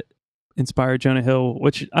 Brad Pitt inspired Jonah Hill,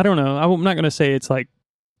 which I don't know. I'm not going to say it's like,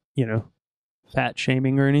 fat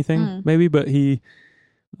shaming or anything, maybe, but he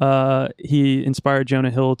inspired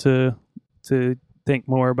Jonah Hill to think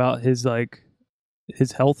more about his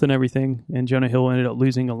health and everything, and Jonah Hill ended up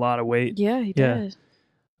losing a lot of weight. Yeah, he did.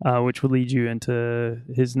 Which would lead you into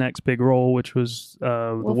his next big role, which was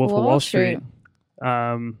The Wolf of Wall Street.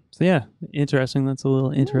 So yeah, interesting. That's a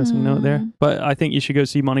little interesting note there. But I think you should go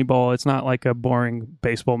see Moneyball. It's not like a boring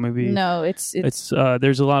baseball movie. No, it's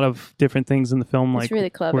there's a lot of different things in the film, like really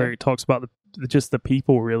clever, where it talks about just the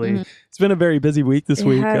people, really. It's been a very busy week this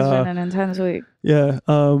week. It has been an intense week. Yeah.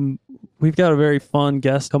 We've got a very fun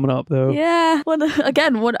guest coming up, though. Yeah.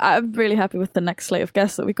 I'm really happy with the next slate of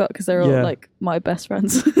guests that we got, because they're all like my best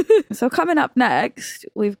friends. So coming up next,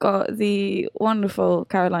 we've got the wonderful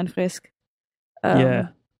Caroline Frisk.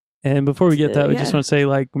 And before we get that, we just want to say,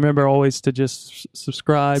 remember always to just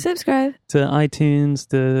subscribe to iTunes,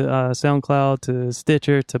 to SoundCloud, to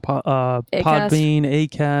Stitcher, to Podbean,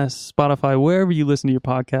 Acast, Spotify, wherever you listen to your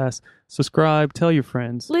podcast. Subscribe, tell your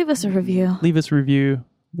friends. Leave us a review.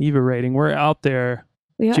 Leave a rating. We're out there,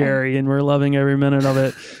 Jerry, and we're loving every minute of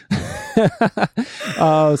it.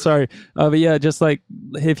 Sorry. But yeah, just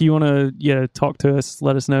if you want to talk to us,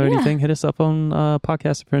 let us know anything, hit us up on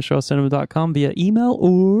podcast@PrinceCharlesCinema.com via email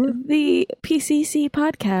or the PCC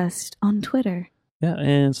podcast on Twitter. Yeah,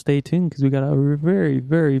 and stay tuned because we got a very,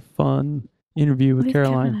 very fun interview with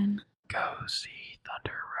Caroline. Go see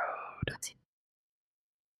Thunder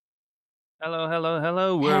Road.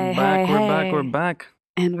 Hello. We're back.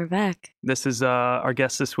 And we're back. This is our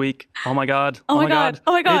guest this week. Oh my god.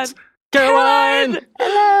 It's Caroline!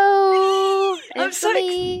 Hello! I'm so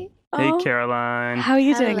me. Hey, Caroline. How are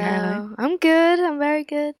you doing, Caroline? I'm good. I'm very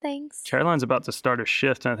good, thanks. Caroline's about to start her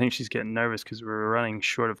shift, and I think she's getting nervous because we're running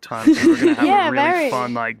short of time. So we're going to have a really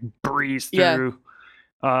fun, breeze through.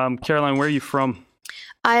 Caroline, where are you from?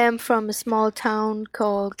 I am from a small town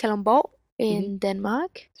called Kalundborg in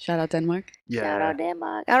Denmark. Shout out Denmark. Yeah. Shout out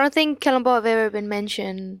Denmark. I don't think Kalundborg have ever been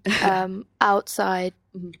mentioned outside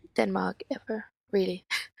Denmark ever, really.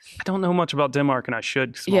 I don't know much about Denmark, and I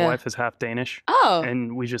should, because my wife is half Danish. Oh.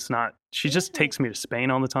 And she just takes me to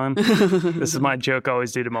Spain all the time. This is my joke I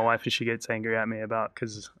always do to my wife, and she gets angry at me about,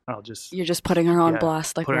 because You're just putting her on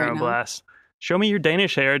blast, put her on blast. Show me your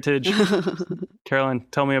Danish heritage. Caroline,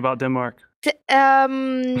 tell me about Denmark.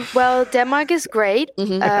 Well, Denmark is great.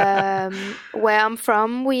 Where I'm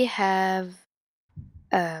from, we have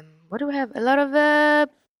what do we have? A lot of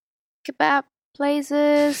kebab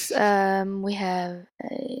places. We have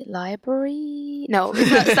a library. No,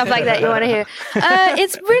 it's not stuff like that you want to hear.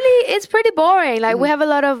 It's pretty boring. Like we have a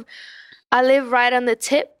lot of. I live right on the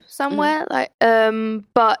tip somewhere, but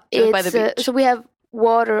it's by the beach. so we have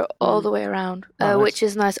water all the way around, which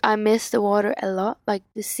is nice. I miss the water a lot, like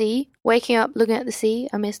the sea. Waking up, looking at the sea,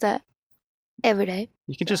 I miss that every day.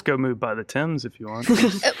 You can just go move by the Thames if you want.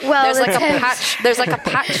 Well, there's like a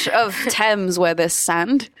patch of Thames where there's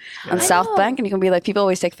sand on South Bank, and you can be like, people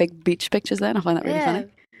always take fake beach pictures there, and I find that really funny.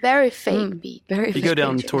 Very fake beach. You go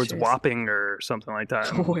down towards Wapping or something like that.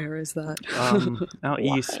 Where is that? Out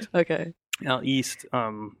east. Okay. Out east,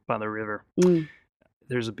 by the river.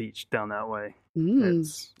 There's a beach down that way.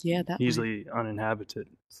 It's usually uninhabited.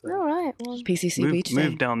 So All right. Well, PCC beach.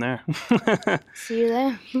 Move down there. see you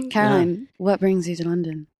there. Caroline, what brings you to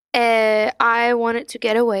London? I wanted to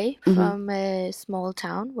get away from a small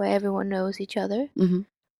town where everyone knows each other.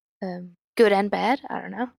 Good and bad, I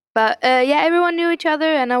don't know. But everyone knew each other,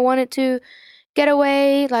 and I wanted to get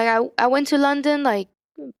away. Like I went to London like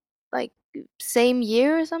same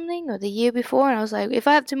year or something, or the year before, and I was like, if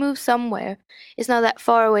I have to move somewhere, it's not that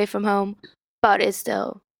far away from home, but it's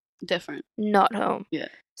still different, not home. Yeah.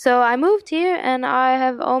 So I moved here, and I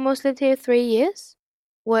have almost lived here 3 years.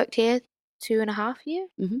 Worked here 2.5 years.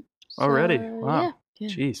 Already? Wow. Yeah.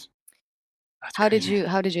 Jeez. How did you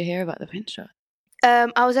hear about the print shop?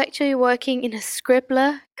 I was actually working in a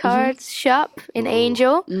Scribbler cards shop in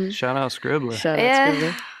Angel. Shout out Scribbler.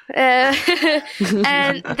 Scribbler.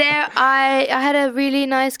 And there I had a really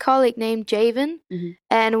nice colleague named Javen,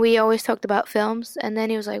 and we always talked about films. And then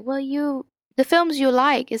he was like, well, the films you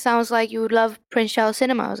like, it sounds like you would love Prince Charles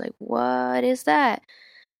Cinema. I was like, what is that?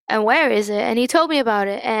 And where is it? And he told me about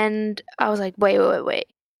it, and I was like, wait.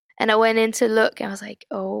 And I went in to look, and I was like,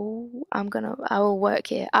 oh, I will work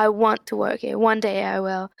here. I want to work here. One day I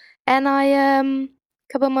will. And a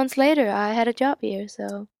couple of months later, I had a job here,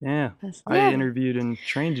 so. Yeah. I interviewed and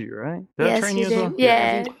trained you, right? Did I train you as well?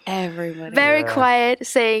 Yeah. Everybody. Very quiet,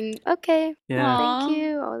 saying, okay, yeah. thank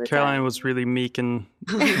you, all the Caroline time. was really meek and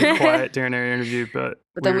quiet during our interview, but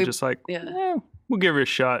we were just like, we'll give her a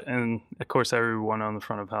shot. And, of course, everyone on the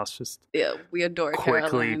front of house just we adore quickly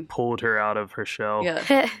Caroline. Pulled her out of her shell.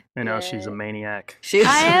 Yeah. You know, she's a maniac.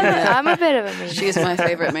 I'm a bit of a maniac. She's my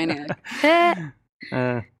favorite maniac. Yeah.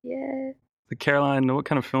 So Caroline, what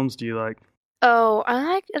kind of films do you like? Oh, I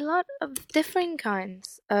like a lot of different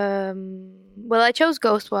kinds. Well, I chose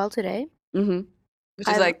Ghost World today. Which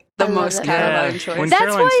is like the most Caroline choice. When That's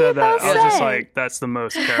Caroline what said you that, both I was just said. like, that's the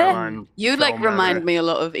most Caroline You like film remind ever. me a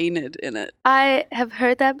lot of Enid in it. I have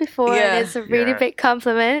heard that before, and it's a really big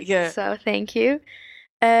compliment. Yeah. So thank you.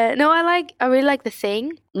 No, I really like The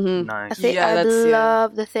Thing. Nice. I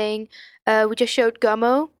love The Thing. We just showed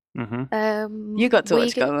Gummo. You got to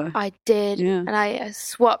watch Gummo. I did, and I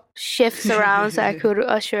swapped shifts around so I could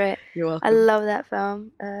usher it. You're welcome. I love that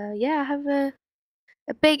film. I have a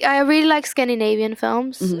big. I really like Scandinavian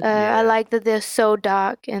films. I like that they're so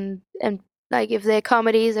dark and like if they're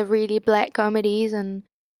comedies, they're really black comedies. And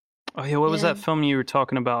what was that film you were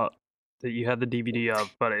talking about that you had the DVD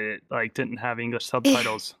of, but it like didn't have English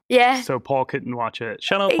subtitles? So Paul couldn't watch it.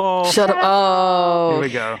 Shut up, Paul. Shut up. Oh, here we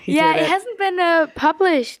go. It hasn't been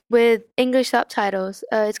published with English subtitles.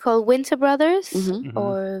 It's called Winter Brothers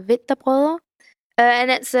or Vitterbrødre,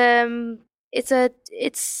 and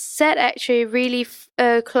it's set actually really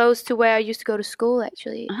close to where I used to go to school.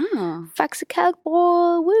 Actually, Faxe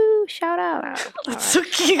Kalkbro, woo! Shout out. That's so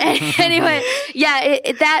cute. Anyway,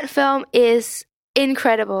 that film is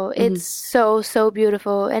incredible. It's so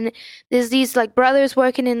beautiful, and there's these like brothers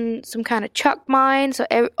working in some kind of chalk mine, so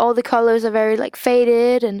all the colors are very like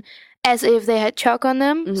faded and as if they had chalk on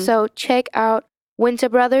them. So check out Winter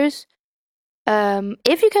Brothers.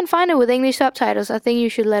 If you can find it with English subtitles, I think you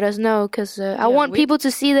should let us know, because I want people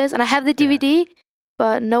to see this, and I have the DVD,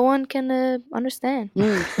 but no one can understand.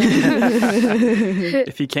 If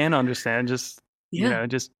you can understand, just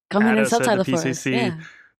just come in and add us at subtitle the for us. PCC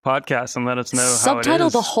podcast and let us know subtitle how it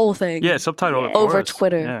is. The whole thing. Yeah, subtitle it over for us.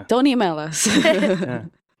 Twitter. Yeah. Don't email us.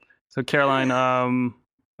 So Caroline, a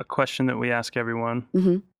question that we ask everyone: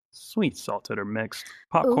 sweet, salted, or mixed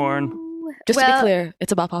popcorn? Just to be clear,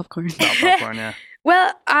 it's about popcorn. About popcorn, yeah.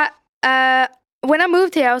 Well, when I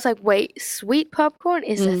moved here, I was like, wait, sweet popcorn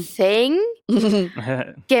is a thing?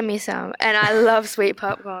 Give me some. And I love sweet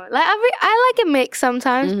popcorn. Like I like a mix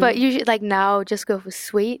sometimes, but usually like now just go for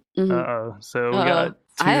sweet. So we got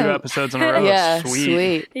 2 episodes in a row. Yeah,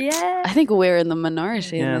 Sweet. Yeah. I think we're in the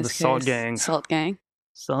minority in Yeah, this the Salt case. Gang. Salt Gang.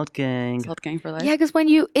 Salt Gang. Salt Gang for life. Yeah, because when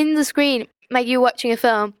you in the screen, like you're watching a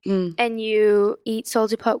film Mm. and you eat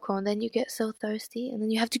salty popcorn, then you get so thirsty, and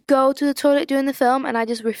then you have to go to the toilet during the film, and I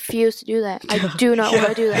just refuse to do that. I do not want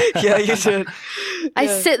to do that. Yeah, you should. I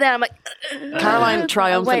sit there, I'm like... Caroline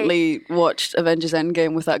triumphantly watched Avengers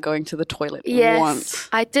Endgame without going to the toilet once.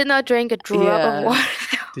 I did not drink a drop of water.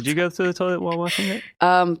 Did you go to the toilet while watching it?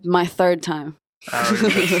 My third time.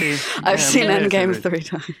 I've seen Endgame 3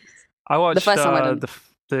 times. I watched the first time I didn't.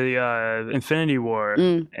 the Infinity War,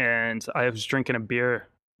 and I was drinking a beer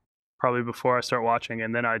probably before I start watching,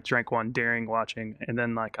 and then I drank one during watching, and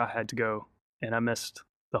then like I had to go, and I missed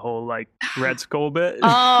the whole like Red Skull bit.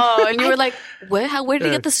 Oh, and you were like, where did he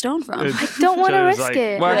get the stone from? I don't want to risk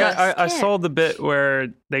it. Well, I saw the bit where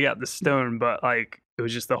they got the stone, but like it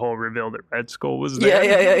was just the whole reveal that Red Skull was there.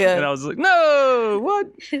 Yeah. And I was like, no, what?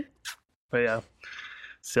 But yeah,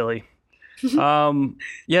 silly.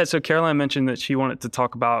 So Caroline mentioned that she wanted to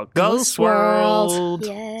talk about Ghost World.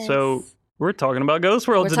 Yes. So we're talking about Ghost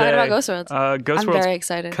World today. We're talking about Ghost World. Ghost I'm World's very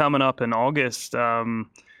excited. coming up in August.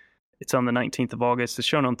 It's on the 19th of August. It's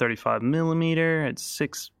shown on 35 millimeter. It's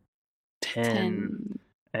 6:10.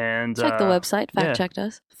 And check the website. Fact checked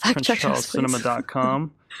us. Fact checked us, please.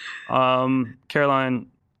 CharlesCinema.com. Caroline,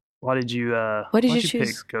 why did you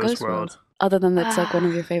choose pick Ghost World? Other than that's like one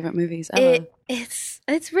of your favorite movies ever.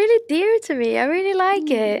 It's really dear to me. I really like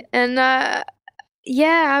it, and I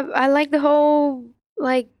like the whole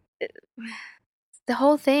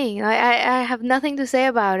thing. I have nothing to say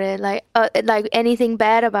about it. Like anything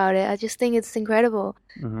bad about it. I just think it's incredible,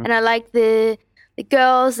 and I like the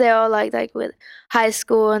girls. They're all like with high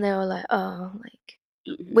school, and they're all like, oh, like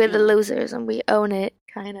we're the losers and we own it,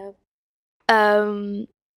 kind of.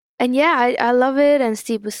 And yeah, I love it. And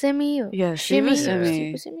Steve Buscemi. Steve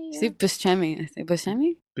Buscemi. Steve Buscemi. I think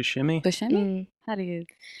Buscemi. Buscemi. Buscemi.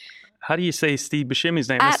 How do you say Steve Buscemi's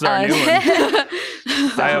name? This is our new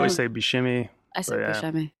one. I always say Buscemi. I say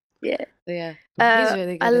Buscemi. Yeah. He's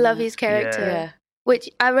really good. I love his character. Yeah. Which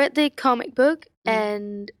I read the comic book,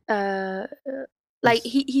 and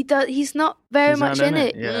he's not very much in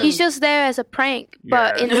it. Yeah. He's just there as a prank.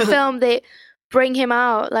 But in the film they bring him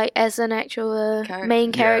out like as an actual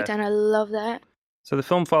main character, and I love that. So the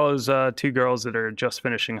film follows 2 girls that are just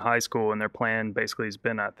finishing high school, and their plan basically has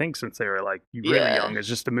been, I think, since they were like really young, is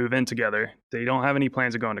just to move in together. They don't have any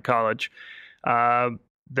plans of going to college.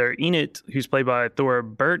 They're Enid, who's played by Thora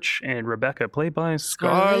Birch, and Rebecca, played by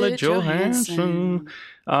Scarlett Johansson.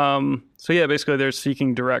 Basically they're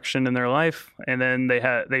seeking direction in their life, and then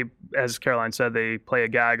they as Caroline said, they play a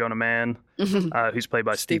gag on a man who's played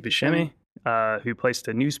by Steve Buscemi. Who placed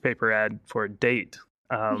a newspaper ad for a date.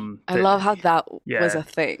 I love how that was a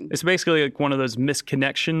thing. It's basically like one of those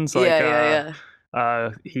misconnections.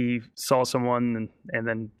 He saw someone and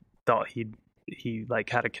then thought he like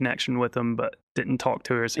had a connection with them, but didn't talk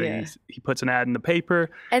to her. So he puts an ad in the paper.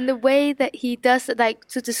 And the way that he does it, like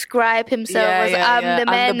to describe himself as I'm the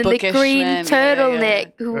man in the green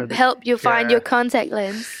turtleneck who helped you find your contact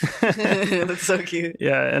lens. That's so cute.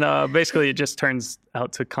 Yeah, and basically it just turns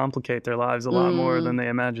out to complicate their lives a lot more than they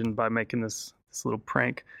imagined by making this little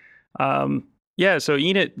prank. So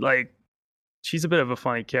Enid, like, she's a bit of a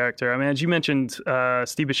funny character. I mean, as you mentioned,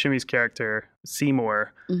 Steve Buscemi's character,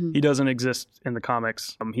 Seymour, he doesn't exist in the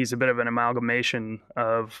comics. He's a bit of an amalgamation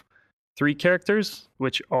of 3 characters,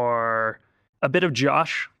 which are a bit of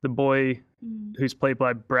Josh, the boy who's played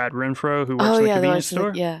by Brad Renfro, who works in the convenience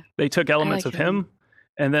store. They took elements of him.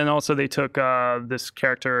 And then also they took this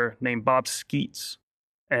character named Bob Skeets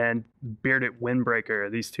and Bearded Windbreaker,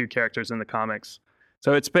 these 2 characters in the comics.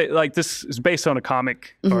 So it's this is based on a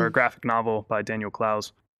comic or a graphic novel by Daniel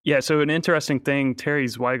Clowes. Yeah, so an interesting thing, Terry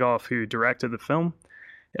Zwigoff, who directed the film,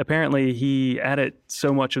 apparently he added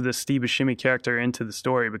so much of this Steve Buscemi character into the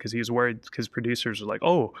story because he was worried, because producers were like,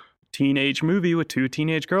 oh, teenage movie with 2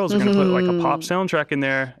 teenage girls, are going to put like a pop soundtrack in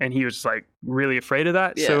there. And he was like really afraid of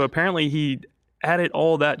that. Yeah. So apparently he added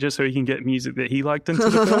all that just so he can get music that he liked into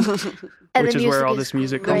the film, which is where all this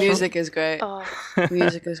music comes from. The music is great.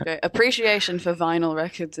 Music is great. Appreciation for vinyl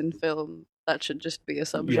records in film, that should just be a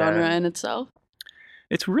subgenre in itself.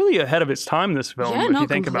 It's really ahead of its time, this film, if you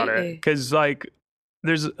think about it. Because like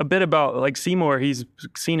there's a bit about like Seymour, he's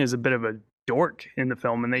seen as a bit of a dork in the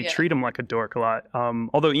film, and they treat him like a dork a lot.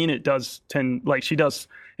 Although Enid does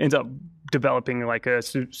ends up developing like a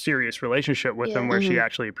serious relationship with him, where she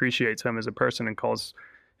actually appreciates him as a person and calls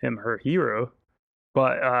him her hero.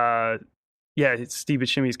 But it's Steve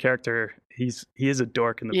Buscemi's character. He is a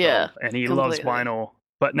dork in the film, and he loves vinyl.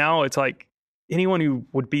 But now it's like anyone who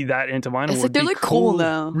would be that into vinyl It's would like they're be like cool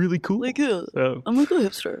now. Really cool. Like, So. I'm like a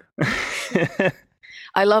hipster.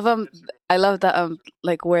 I love that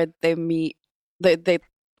like where they meet, they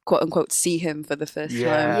quote unquote see him for the first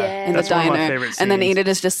time in the That's one of my diner, favorite scenes. and then Enid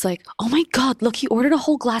is just like, "Oh my god, look, he ordered a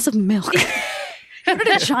whole glass of milk." He ordered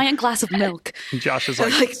a giant glass of milk. And Josh is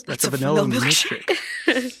like, that's a vanilla milkshake.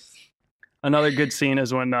 Another good scene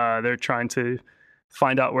is when they're trying to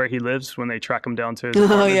find out where he lives, when they track him down to his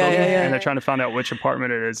apartment building, and they're trying to find out which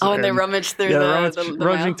apartment it is. Oh, and they rummage through the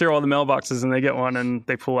rummaging through all the mailboxes, and they get one, and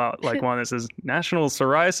they pull out like one that says National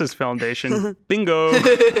Psoriasis Foundation. Bingo.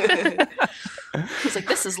 He's like,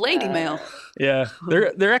 this is lady mail. Yeah,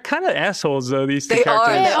 they're kind of assholes though. These two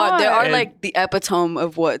characters. They are like the epitome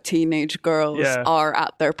of what teenage girls are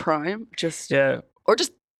at their prime. Or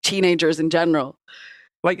just teenagers in general.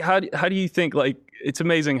 Like, how do you think? Like, it's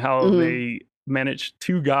amazing how they managed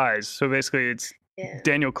two guys. So basically, it's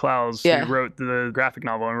Daniel Clowes who wrote the graphic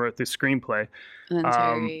novel and wrote the screenplay,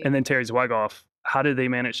 and then Terry Zwigoff. How did they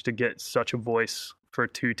manage to get such a voice for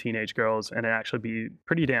two teenage girls and it actually be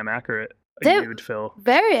pretty damn accurate? You would feel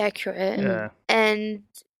very accurate. Yeah, and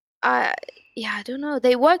I don't know.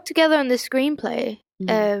 They worked together on the screenplay,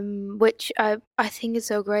 which I think is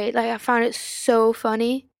so great. Like, I found it so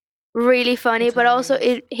funny, really funny, but also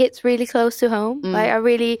it hits really close to home. Like,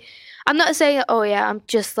 I'm not saying, oh yeah, I'm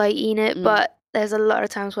just like Enid, but there's a lot of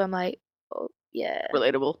times where I'm like, oh yeah,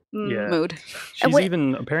 relatable mood. She's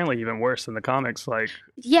apparently even worse in the comics. Like,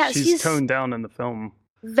 she's toned down in the film.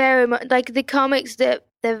 Very much. Like, the comics, they're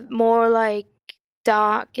more like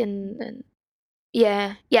dark and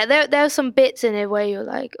there are some bits in it where you're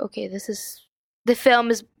like, okay, the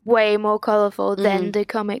film is way more colorful than the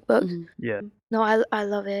comic book. No, I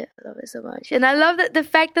love it. I love it so much. And I love that the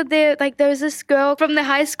fact that they're like, there's this girl from the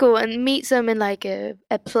high school and meets them in like a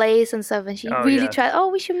place and stuff, and she tried,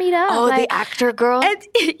 we should meet up. Oh, like, the actor girl?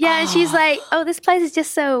 And she's like, oh, this place is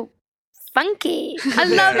just so funky. I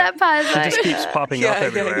love that part. She just keeps popping up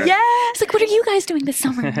everywhere. Yeah. It's like, what are you guys doing this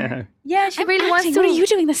summer? She really wants to. What are you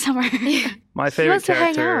doing this summer? My favorite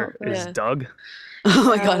character is Doug. Oh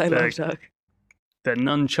my god, I love Doug. The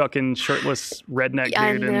nunchucking, shirtless redneck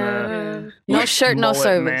dude in the no shirt, no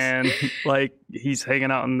service. Man, like, he's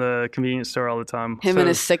hanging out in the convenience store all the time. Him and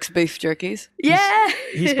his 6 beef jerkies. Yeah,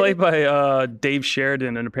 he's played by Dave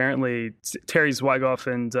Sheridan, and apparently Terry Zwigoff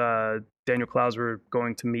and Daniel Clowes were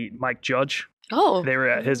going to meet Mike Judge. Oh, they were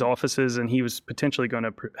at his offices, and he was potentially going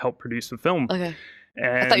to help produce the film. Okay.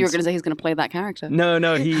 And I thought you were going to say he's going to play that character. No.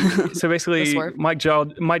 So basically, Mike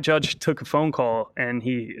Judge took a phone call and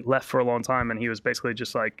he left for a long time, and he was basically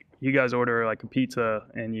just like, "You guys order like a pizza,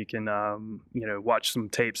 and you can, watch some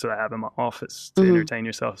tapes that I have in my office to entertain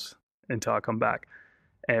yourselves until I come back."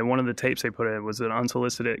 And one of the tapes they put in was an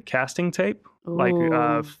unsolicited casting tape, like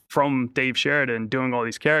from Dave Sheridan doing all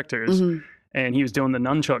these characters, and he was doing the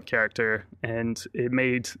nunchuck character, and it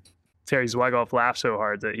made Terry Zwigoff laughed so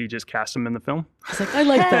hard that he just cast him in the film. He's like, I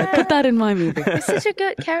like that. Put that in my movie. He's such a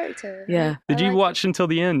good character. Yeah. Did you watch until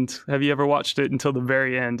the end? Have you ever watched it until the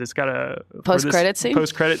very end? It's got a post-credit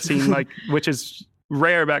scene, like, which is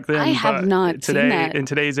rare back then. I have not seen that. In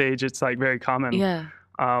today's age, it's like very common. Yeah.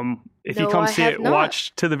 If you come see it,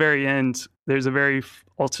 watch to the very end. There's a very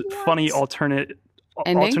funny alternate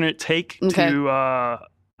take to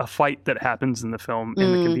a fight that happens in the film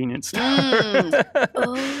in the convenience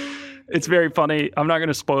store. It's very funny. I'm not going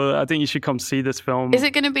to spoil it. I think you should come see this film. Is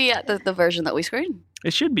it going to be at the version that we screen?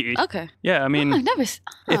 It should be. Okay. Yeah, I mean,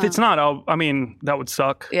 if it's not, that would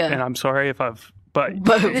suck. Yeah. And I'm sorry if I've, but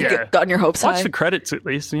gotten your hopes watch high. The credits at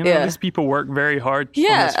least. These people work very hard on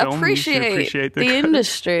this film. Appreciate the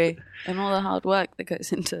industry and all the hard work that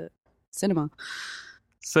goes into cinema.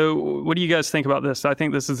 So what do you guys think about this? I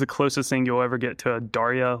think this is the closest thing you'll ever get to a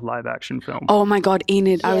Daria live-action film. Oh my God,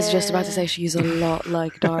 Enid. Yeah. I was just about to say she's a lot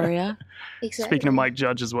like Daria. Exactly. Speaking of Mike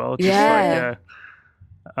Judge as well. The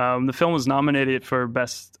film was nominated for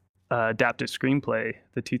Best Adapted Screenplay,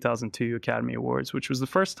 the 2002 Academy Awards, which was the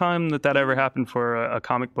first time that ever happened for a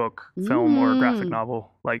comic book film or a graphic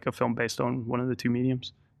novel, like a film based on one of the two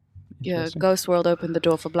mediums. Yeah, Ghost World opened the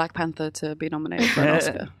door for Black Panther to be nominated for an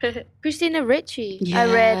Oscar. Christina Ricci,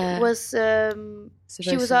 I read, was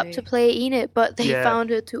she was up to play Enid, but they found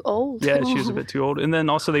her too old. Yeah, she was a bit too old. And then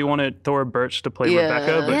also they wanted Thora Birch to play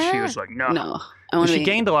Rebecca, but she was like, no. She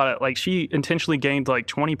gained a lot of, she intentionally gained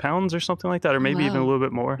 20 pounds or something like that, or maybe even a little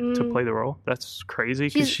bit more to play the role. That's crazy,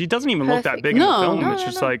 because she doesn't even look that big in the film. It's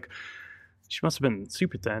just like, she must have been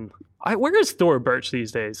super thin. Where is Thora Birch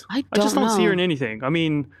these days? I just don't see her in anything. I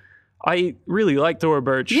mean, I really like Thora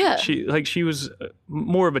Birch. Yeah. She was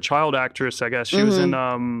more of a child actress, I guess. She was in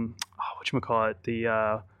whatchamacallit,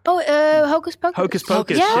 the Hocus Pocus. Hocus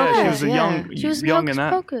Pocus. Yeah, she was She was young in in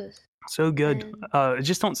that. Pocus. So good. I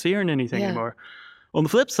just don't see her in anything anymore. On the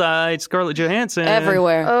flip side, Scarlett Johansson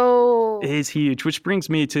everywhere. is huge, which brings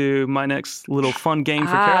me to my next little fun game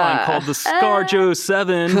for Caroline called the ScarJo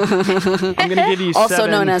 7. I'm going to give you also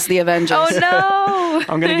known as the Avengers. Oh no!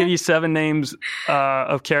 I'm going to give you 7 names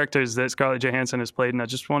of characters that Scarlett Johansson has played, and I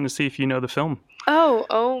just wanted to see if you know the film.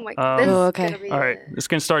 Oh my God! This is okay. gonna be All right, it's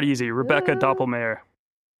going to start easy. Rebecca Doppelmayr.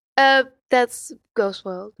 That's Ghost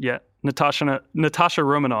World. Yeah, Natasha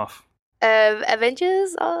Romanoff.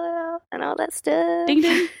 Avengers, and all that stuff. Ding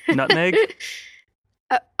ding. Nutmeg.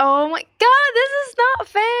 Oh my God, this is not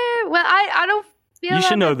fair. Well, I don't feel. You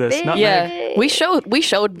should know this. Nutmeg. Yeah, we showed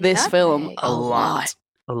this Nutmeg. film A lot.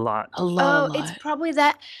 Oh, it's probably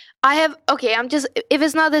that. I have. Okay, I'm just. If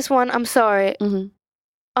it's not this one, I'm sorry. Mm-hmm.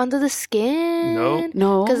 Under the Skin.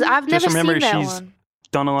 No, because I've Just never remember seen that she's one.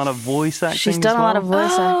 done a lot of voice acting. She's done a lot of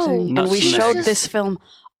voice acting, and we Nutmeg. showed this film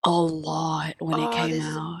a lot when it came this out.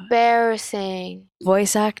 Is embarrassing.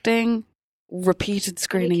 Voice acting, repeated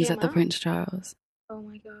screenings came at the out? Prince Charles. Oh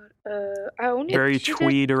my God. I only Very she did-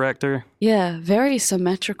 twee director. Yeah, very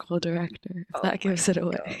symmetrical director. If that gives it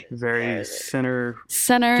away. Very center.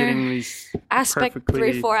 Center Getting these aspect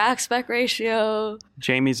perfectly- 3-4 aspect ratio.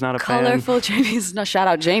 Jamie's not a Colorful. Jamie's no shout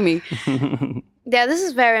out Jamie. fan. Yeah, this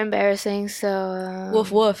is very embarrassing. So.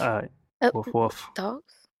 Woof woof. Woof woof.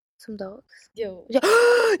 Dogs. Some dogs. Yo.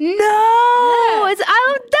 No, it's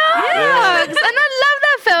Isle of Dogs, and I love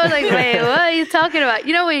that film. I was like, wait, what are you talking about?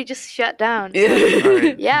 You know when you just shut down? All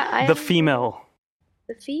right. Yeah, The female.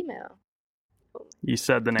 The female. You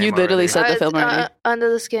said the name. You literally already. said the film already.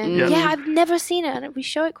 Under the Skin. Yeah. Yeah, I've never seen it, and we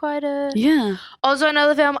show it quite a. Yeah. Also,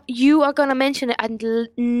 another film you are gonna mention it. I've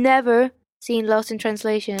never seen Lost in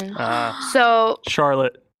Translation. So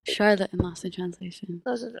Charlotte. Charlotte in Lost in Translation.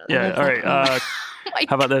 Yeah. All right.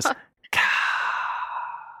 How about this?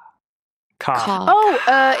 Ka.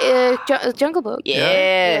 Oh, Jungle Book.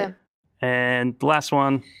 Yeah. And the last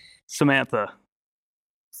one, Samantha.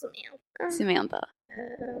 Samantha.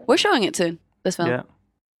 We're showing it soon. This film. Yeah.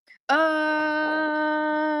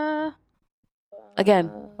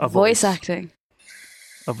 Again, A voice voice. acting,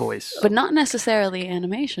 A voice. but not necessarily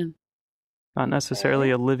animation. Not necessarily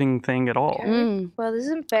a living thing at all. Well, this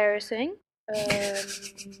is embarrassing.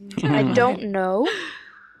 I don't know.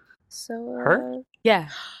 So Her? Yeah.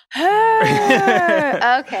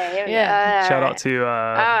 Her. Okay. Here we Yeah. go. Shout out to All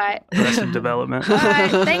right. Arrested Development. All right.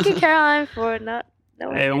 Thank you, Caroline, for not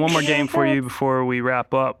knowing. Hey, one more game for you before we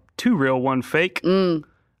wrap up. 2 real, 1 fake.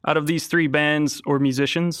 Out of these 3 bands or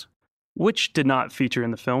musicians, which did not feature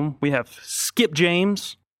in the film, we have Skip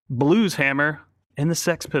James, Blues Hammer, and the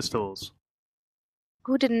Sex Pistols.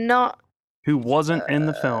 Who did not? Who wasn't in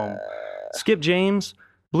the film? Skip James,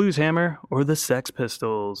 Blues Hammer, or the Sex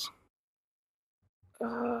Pistols?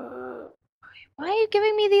 Why are you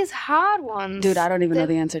giving me these hard ones? Dude, I don't even know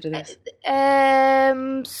the answer to this.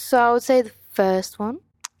 So I would say the first one.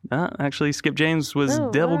 Actually, Skip James was Oh,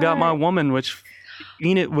 Devil Got My alright. Woman, which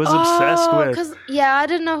Enid was obsessed with. Because I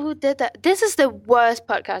didn't know who did that. This is the worst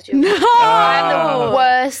podcast you've No! I'm the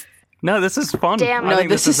worst. No, this is fun. Damn it. I No, think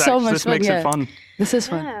this is so much this fun, makes yeah. it fun. This is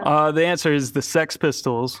fun. Yeah. The answer is the Sex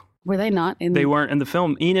Pistols. Were they not in? They weren't in the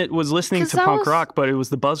film. Enid was listening 'Cause to that punk was- rock, but it was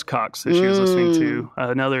the Buzzcocks that she was listening to,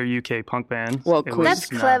 another UK punk band. Well, It cool. was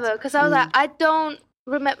That's not- clever. Because I was like, I don't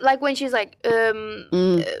remember. Like when she's like,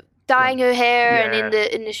 dyeing her hair and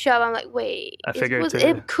in the shop, I'm like, wait. I figured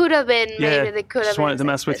it could have been. Yeah, Maybe they could have. just wanted to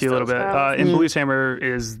mess with you a little bit. And Mm. Blues Hammer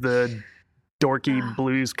is the dorky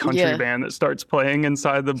blues country Yeah. band that starts playing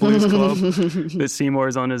inside the blues club that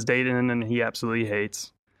Seymour's on his date in and he absolutely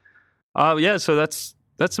hates. Yeah, so that's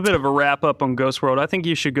a bit of a wrap up on Ghost World. I think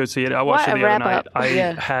you should go see it. I watched What it a the other wrap night. up. I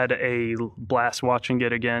Yeah. had a blast watching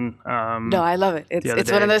it again. No, I love it. It's the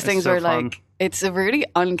other one of day. those It's things so where fun. like it's a really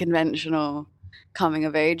unconventional coming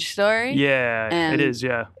of age story. Yeah, And it is.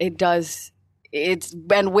 Yeah, It does. It's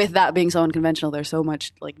and with that being so unconventional, there's so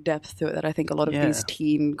much like depth to it that I think a lot of these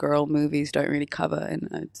teen girl movies don't really cover, and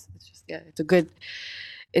it's just it's a good,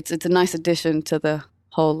 it's a nice addition to the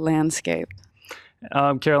whole landscape.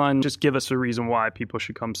 Caroline, just give us a reason why people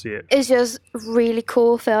should come see it. It's just really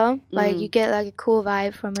cool film. Like you get like a cool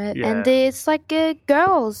vibe from it, Yeah. and it's like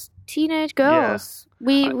girls, teenage girls.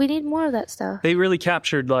 We need more of that stuff. They really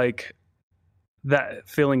captured like that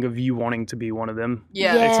feeling of you wanting to be one of them.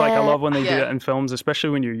 Yeah. It's like I love when they do Yeah. that in films, especially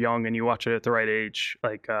when you're young and you watch it at the right age.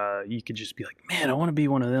 Like you could just be like, man, I want to be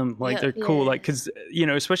one of them. Like they're cool. Like because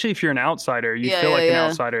especially if you're an outsider, you feel like an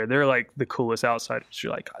outsider. They're like the coolest outsiders.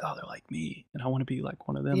 You're like, oh, they're like me, and I want to be like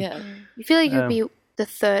one of them. Yeah. You feel like you'd be the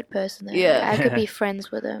third person there. Yeah. I could be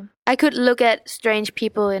friends with them. I could look at strange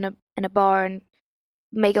people in a bar and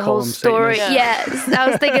make a Call whole them story. Satanists. Yes, I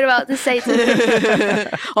was thinking about the Satan.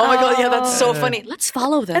 Oh my god, yeah, that's so funny. Let's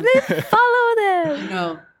follow them. And then follow them.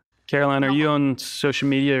 No. Caroline, are you on social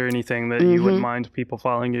media or anything that you wouldn't mind people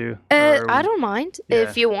following you? I don't mind.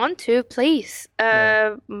 If you want to, please.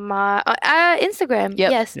 My Instagram.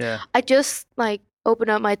 Yep. Yes. Yeah. I just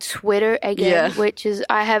open up my Twitter again, which is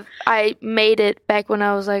I made it back when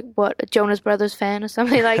I was a Jonas Brothers fan or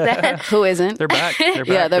something like that. Who isn't? They're back. They're back.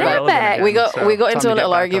 Yeah, they're relevant back. again, We got so into time a to get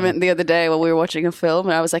little back argument on. the other day while we were watching a film,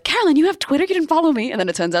 and I was like, Caroline, you have Twitter, you didn't follow me, and then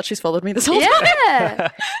it turns out she's followed me this whole time. Yeah.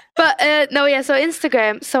 But so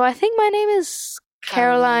Instagram. So I think my name is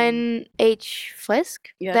Caroline H. Frisk.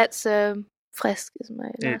 Yeah. That's Frisk is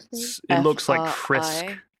my last name. It looks like Frisk.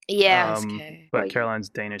 Yeah. But Caroline's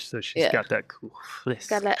Danish, so she's got that cool Frisk.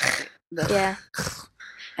 Got that. Yeah.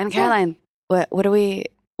 And Caroline, what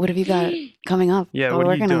have you got coming up? Yeah, what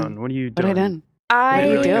are you doing? What are you What are you doing? doing?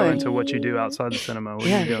 Really doing? go into what you do outside the cinema. What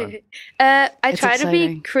are you doing? I try to be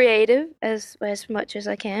exciting. creative as much as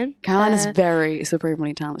I can. Caroline is very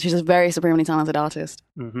supremely talented. She's a very supremely talented artist.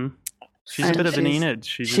 Mm-hmm. She's a bit of an Enid.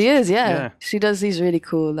 She is, yeah. She does these really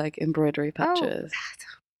cool embroidery patches.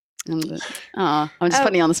 And I'm just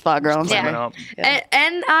putting you on the spot, girl. I'm sorry. Yeah.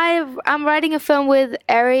 And I'm writing a film with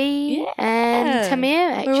Ari and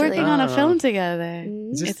Tamir. Actually, We're working on a film together.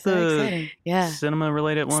 Is this It's so the exciting. Yeah.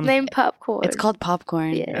 cinema-related one? It's named Popcorn. It's called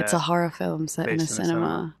Popcorn. Yeah. It's a horror film set in a Based in a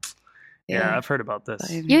cinema. Yeah, I've heard about this.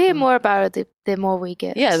 You hear more about it the more we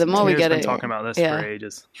get. Yeah, the more we Tamir's get been it. talking about this Yeah. for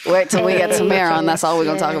ages. Wait till we get Tamir on. That's all we're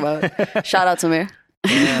going to Yeah. talk about. Shout out Tamir.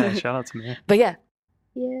 Yeah, shout out to me. But yeah,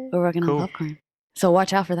 Yeah. we're working Cool. on Popcorn. So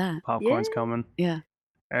watch out for that. Popcorn's coming. Yeah.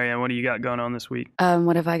 Ariane, what do you got going on this week?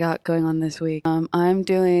 What have I got going on this week? I'm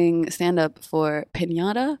doing stand-up for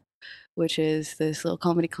Pinata, which is this little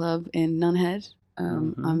comedy club in Nunhead.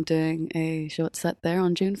 I'm doing a short set there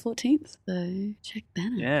on June 14th, so check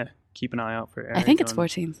that out. Yeah, keep an eye out for Ariane. I think it's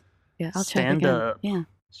 14th. Yeah, I'll check Stand again. up. Yeah.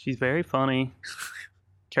 She's very funny.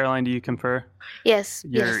 Caroline, do you confer? Yes.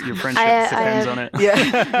 Your friendship I depends have- on it.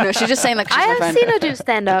 Yeah. No, she's just saying that 'cause she's I my have friend. seen her do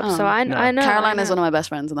stand up, so Oh, I know. Caroline I is know. one of my best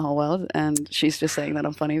friends in the whole world, and she's just saying that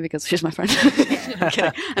I'm funny because she's my friend. I'm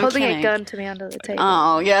kidding. I'm holding kidding. a gun to me under the table.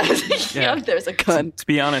 Oh, yeah. Yeah. There's a gun. To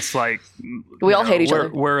be honest, We all hate each other.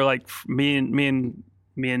 We're like me and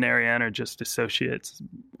Ariane are just associates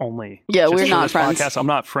only. Yeah, Just we're for not this friends. podcast. I'm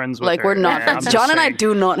not friends with her. We're not I'm friends. just John and I saying-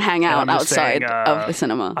 do not hang out I'm just outside saying, of the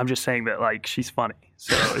cinema. I'm just saying that she's funny.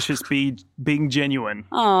 So it's just being genuine.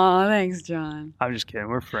 Oh, thanks, John. I'm just kidding.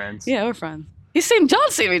 We're friends. Yeah, we're friends. John's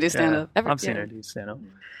seen me do stand up. I've seen her do stand up.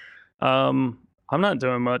 I'm not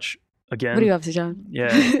doing much again. What are you up to, John? Yeah,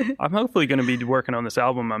 I'm hopefully going to be working on this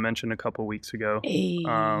album I mentioned a couple weeks ago. Hey.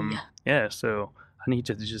 Yeah, so I need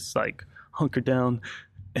to just hunker down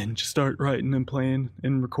and just start writing and playing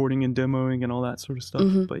and recording and demoing and all that sort of stuff.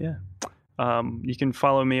 Mm-hmm. But yeah, you can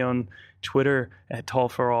follow me on Twitter at Tall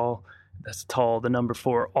for All. That's Tall, the number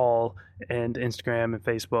 4 all, and Instagram and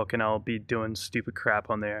Facebook, and I'll be doing stupid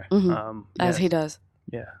crap on there. As he does.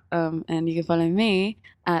 Yeah. And you can follow me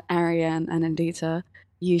at Ariane Anandita.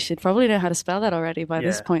 You should probably know how to spell that already by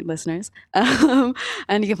this point, listeners. And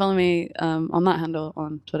you can follow me on that handle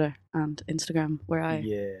on Twitter and Instagram, where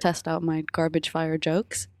I test out my garbage fire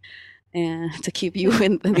jokes and to keep you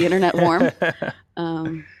in the internet warm,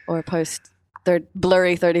 or post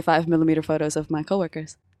blurry 35mm photos of my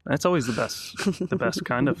coworkers. That's always the best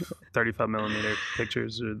kind of 35mm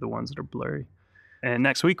pictures are the ones that are blurry. And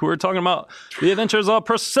next week we're talking about The Adventures of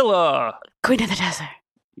Priscilla, Queen of the Desert.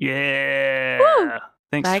 Yeah. Woo!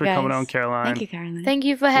 Thanks Bye, for guys. coming on, Caroline. Thank you, Caroline. Thank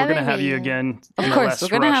you for We're having going to have me. you again Of in the course,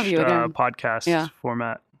 Less we're gonna have Rushed, you again. podcast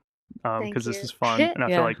format because this you. is fun. And I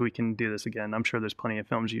Yeah. feel like we can do this again. I'm sure there's plenty of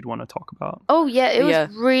films you'd want to talk about. Oh yeah, it was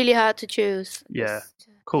really hard to choose. Yeah.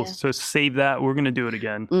 Cool. So save that. We're going to do it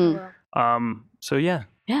again. So yeah.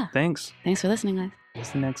 Yeah. Thanks. Thanks for listening, guys.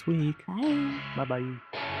 See you next week. Bye.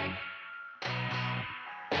 Bye-bye.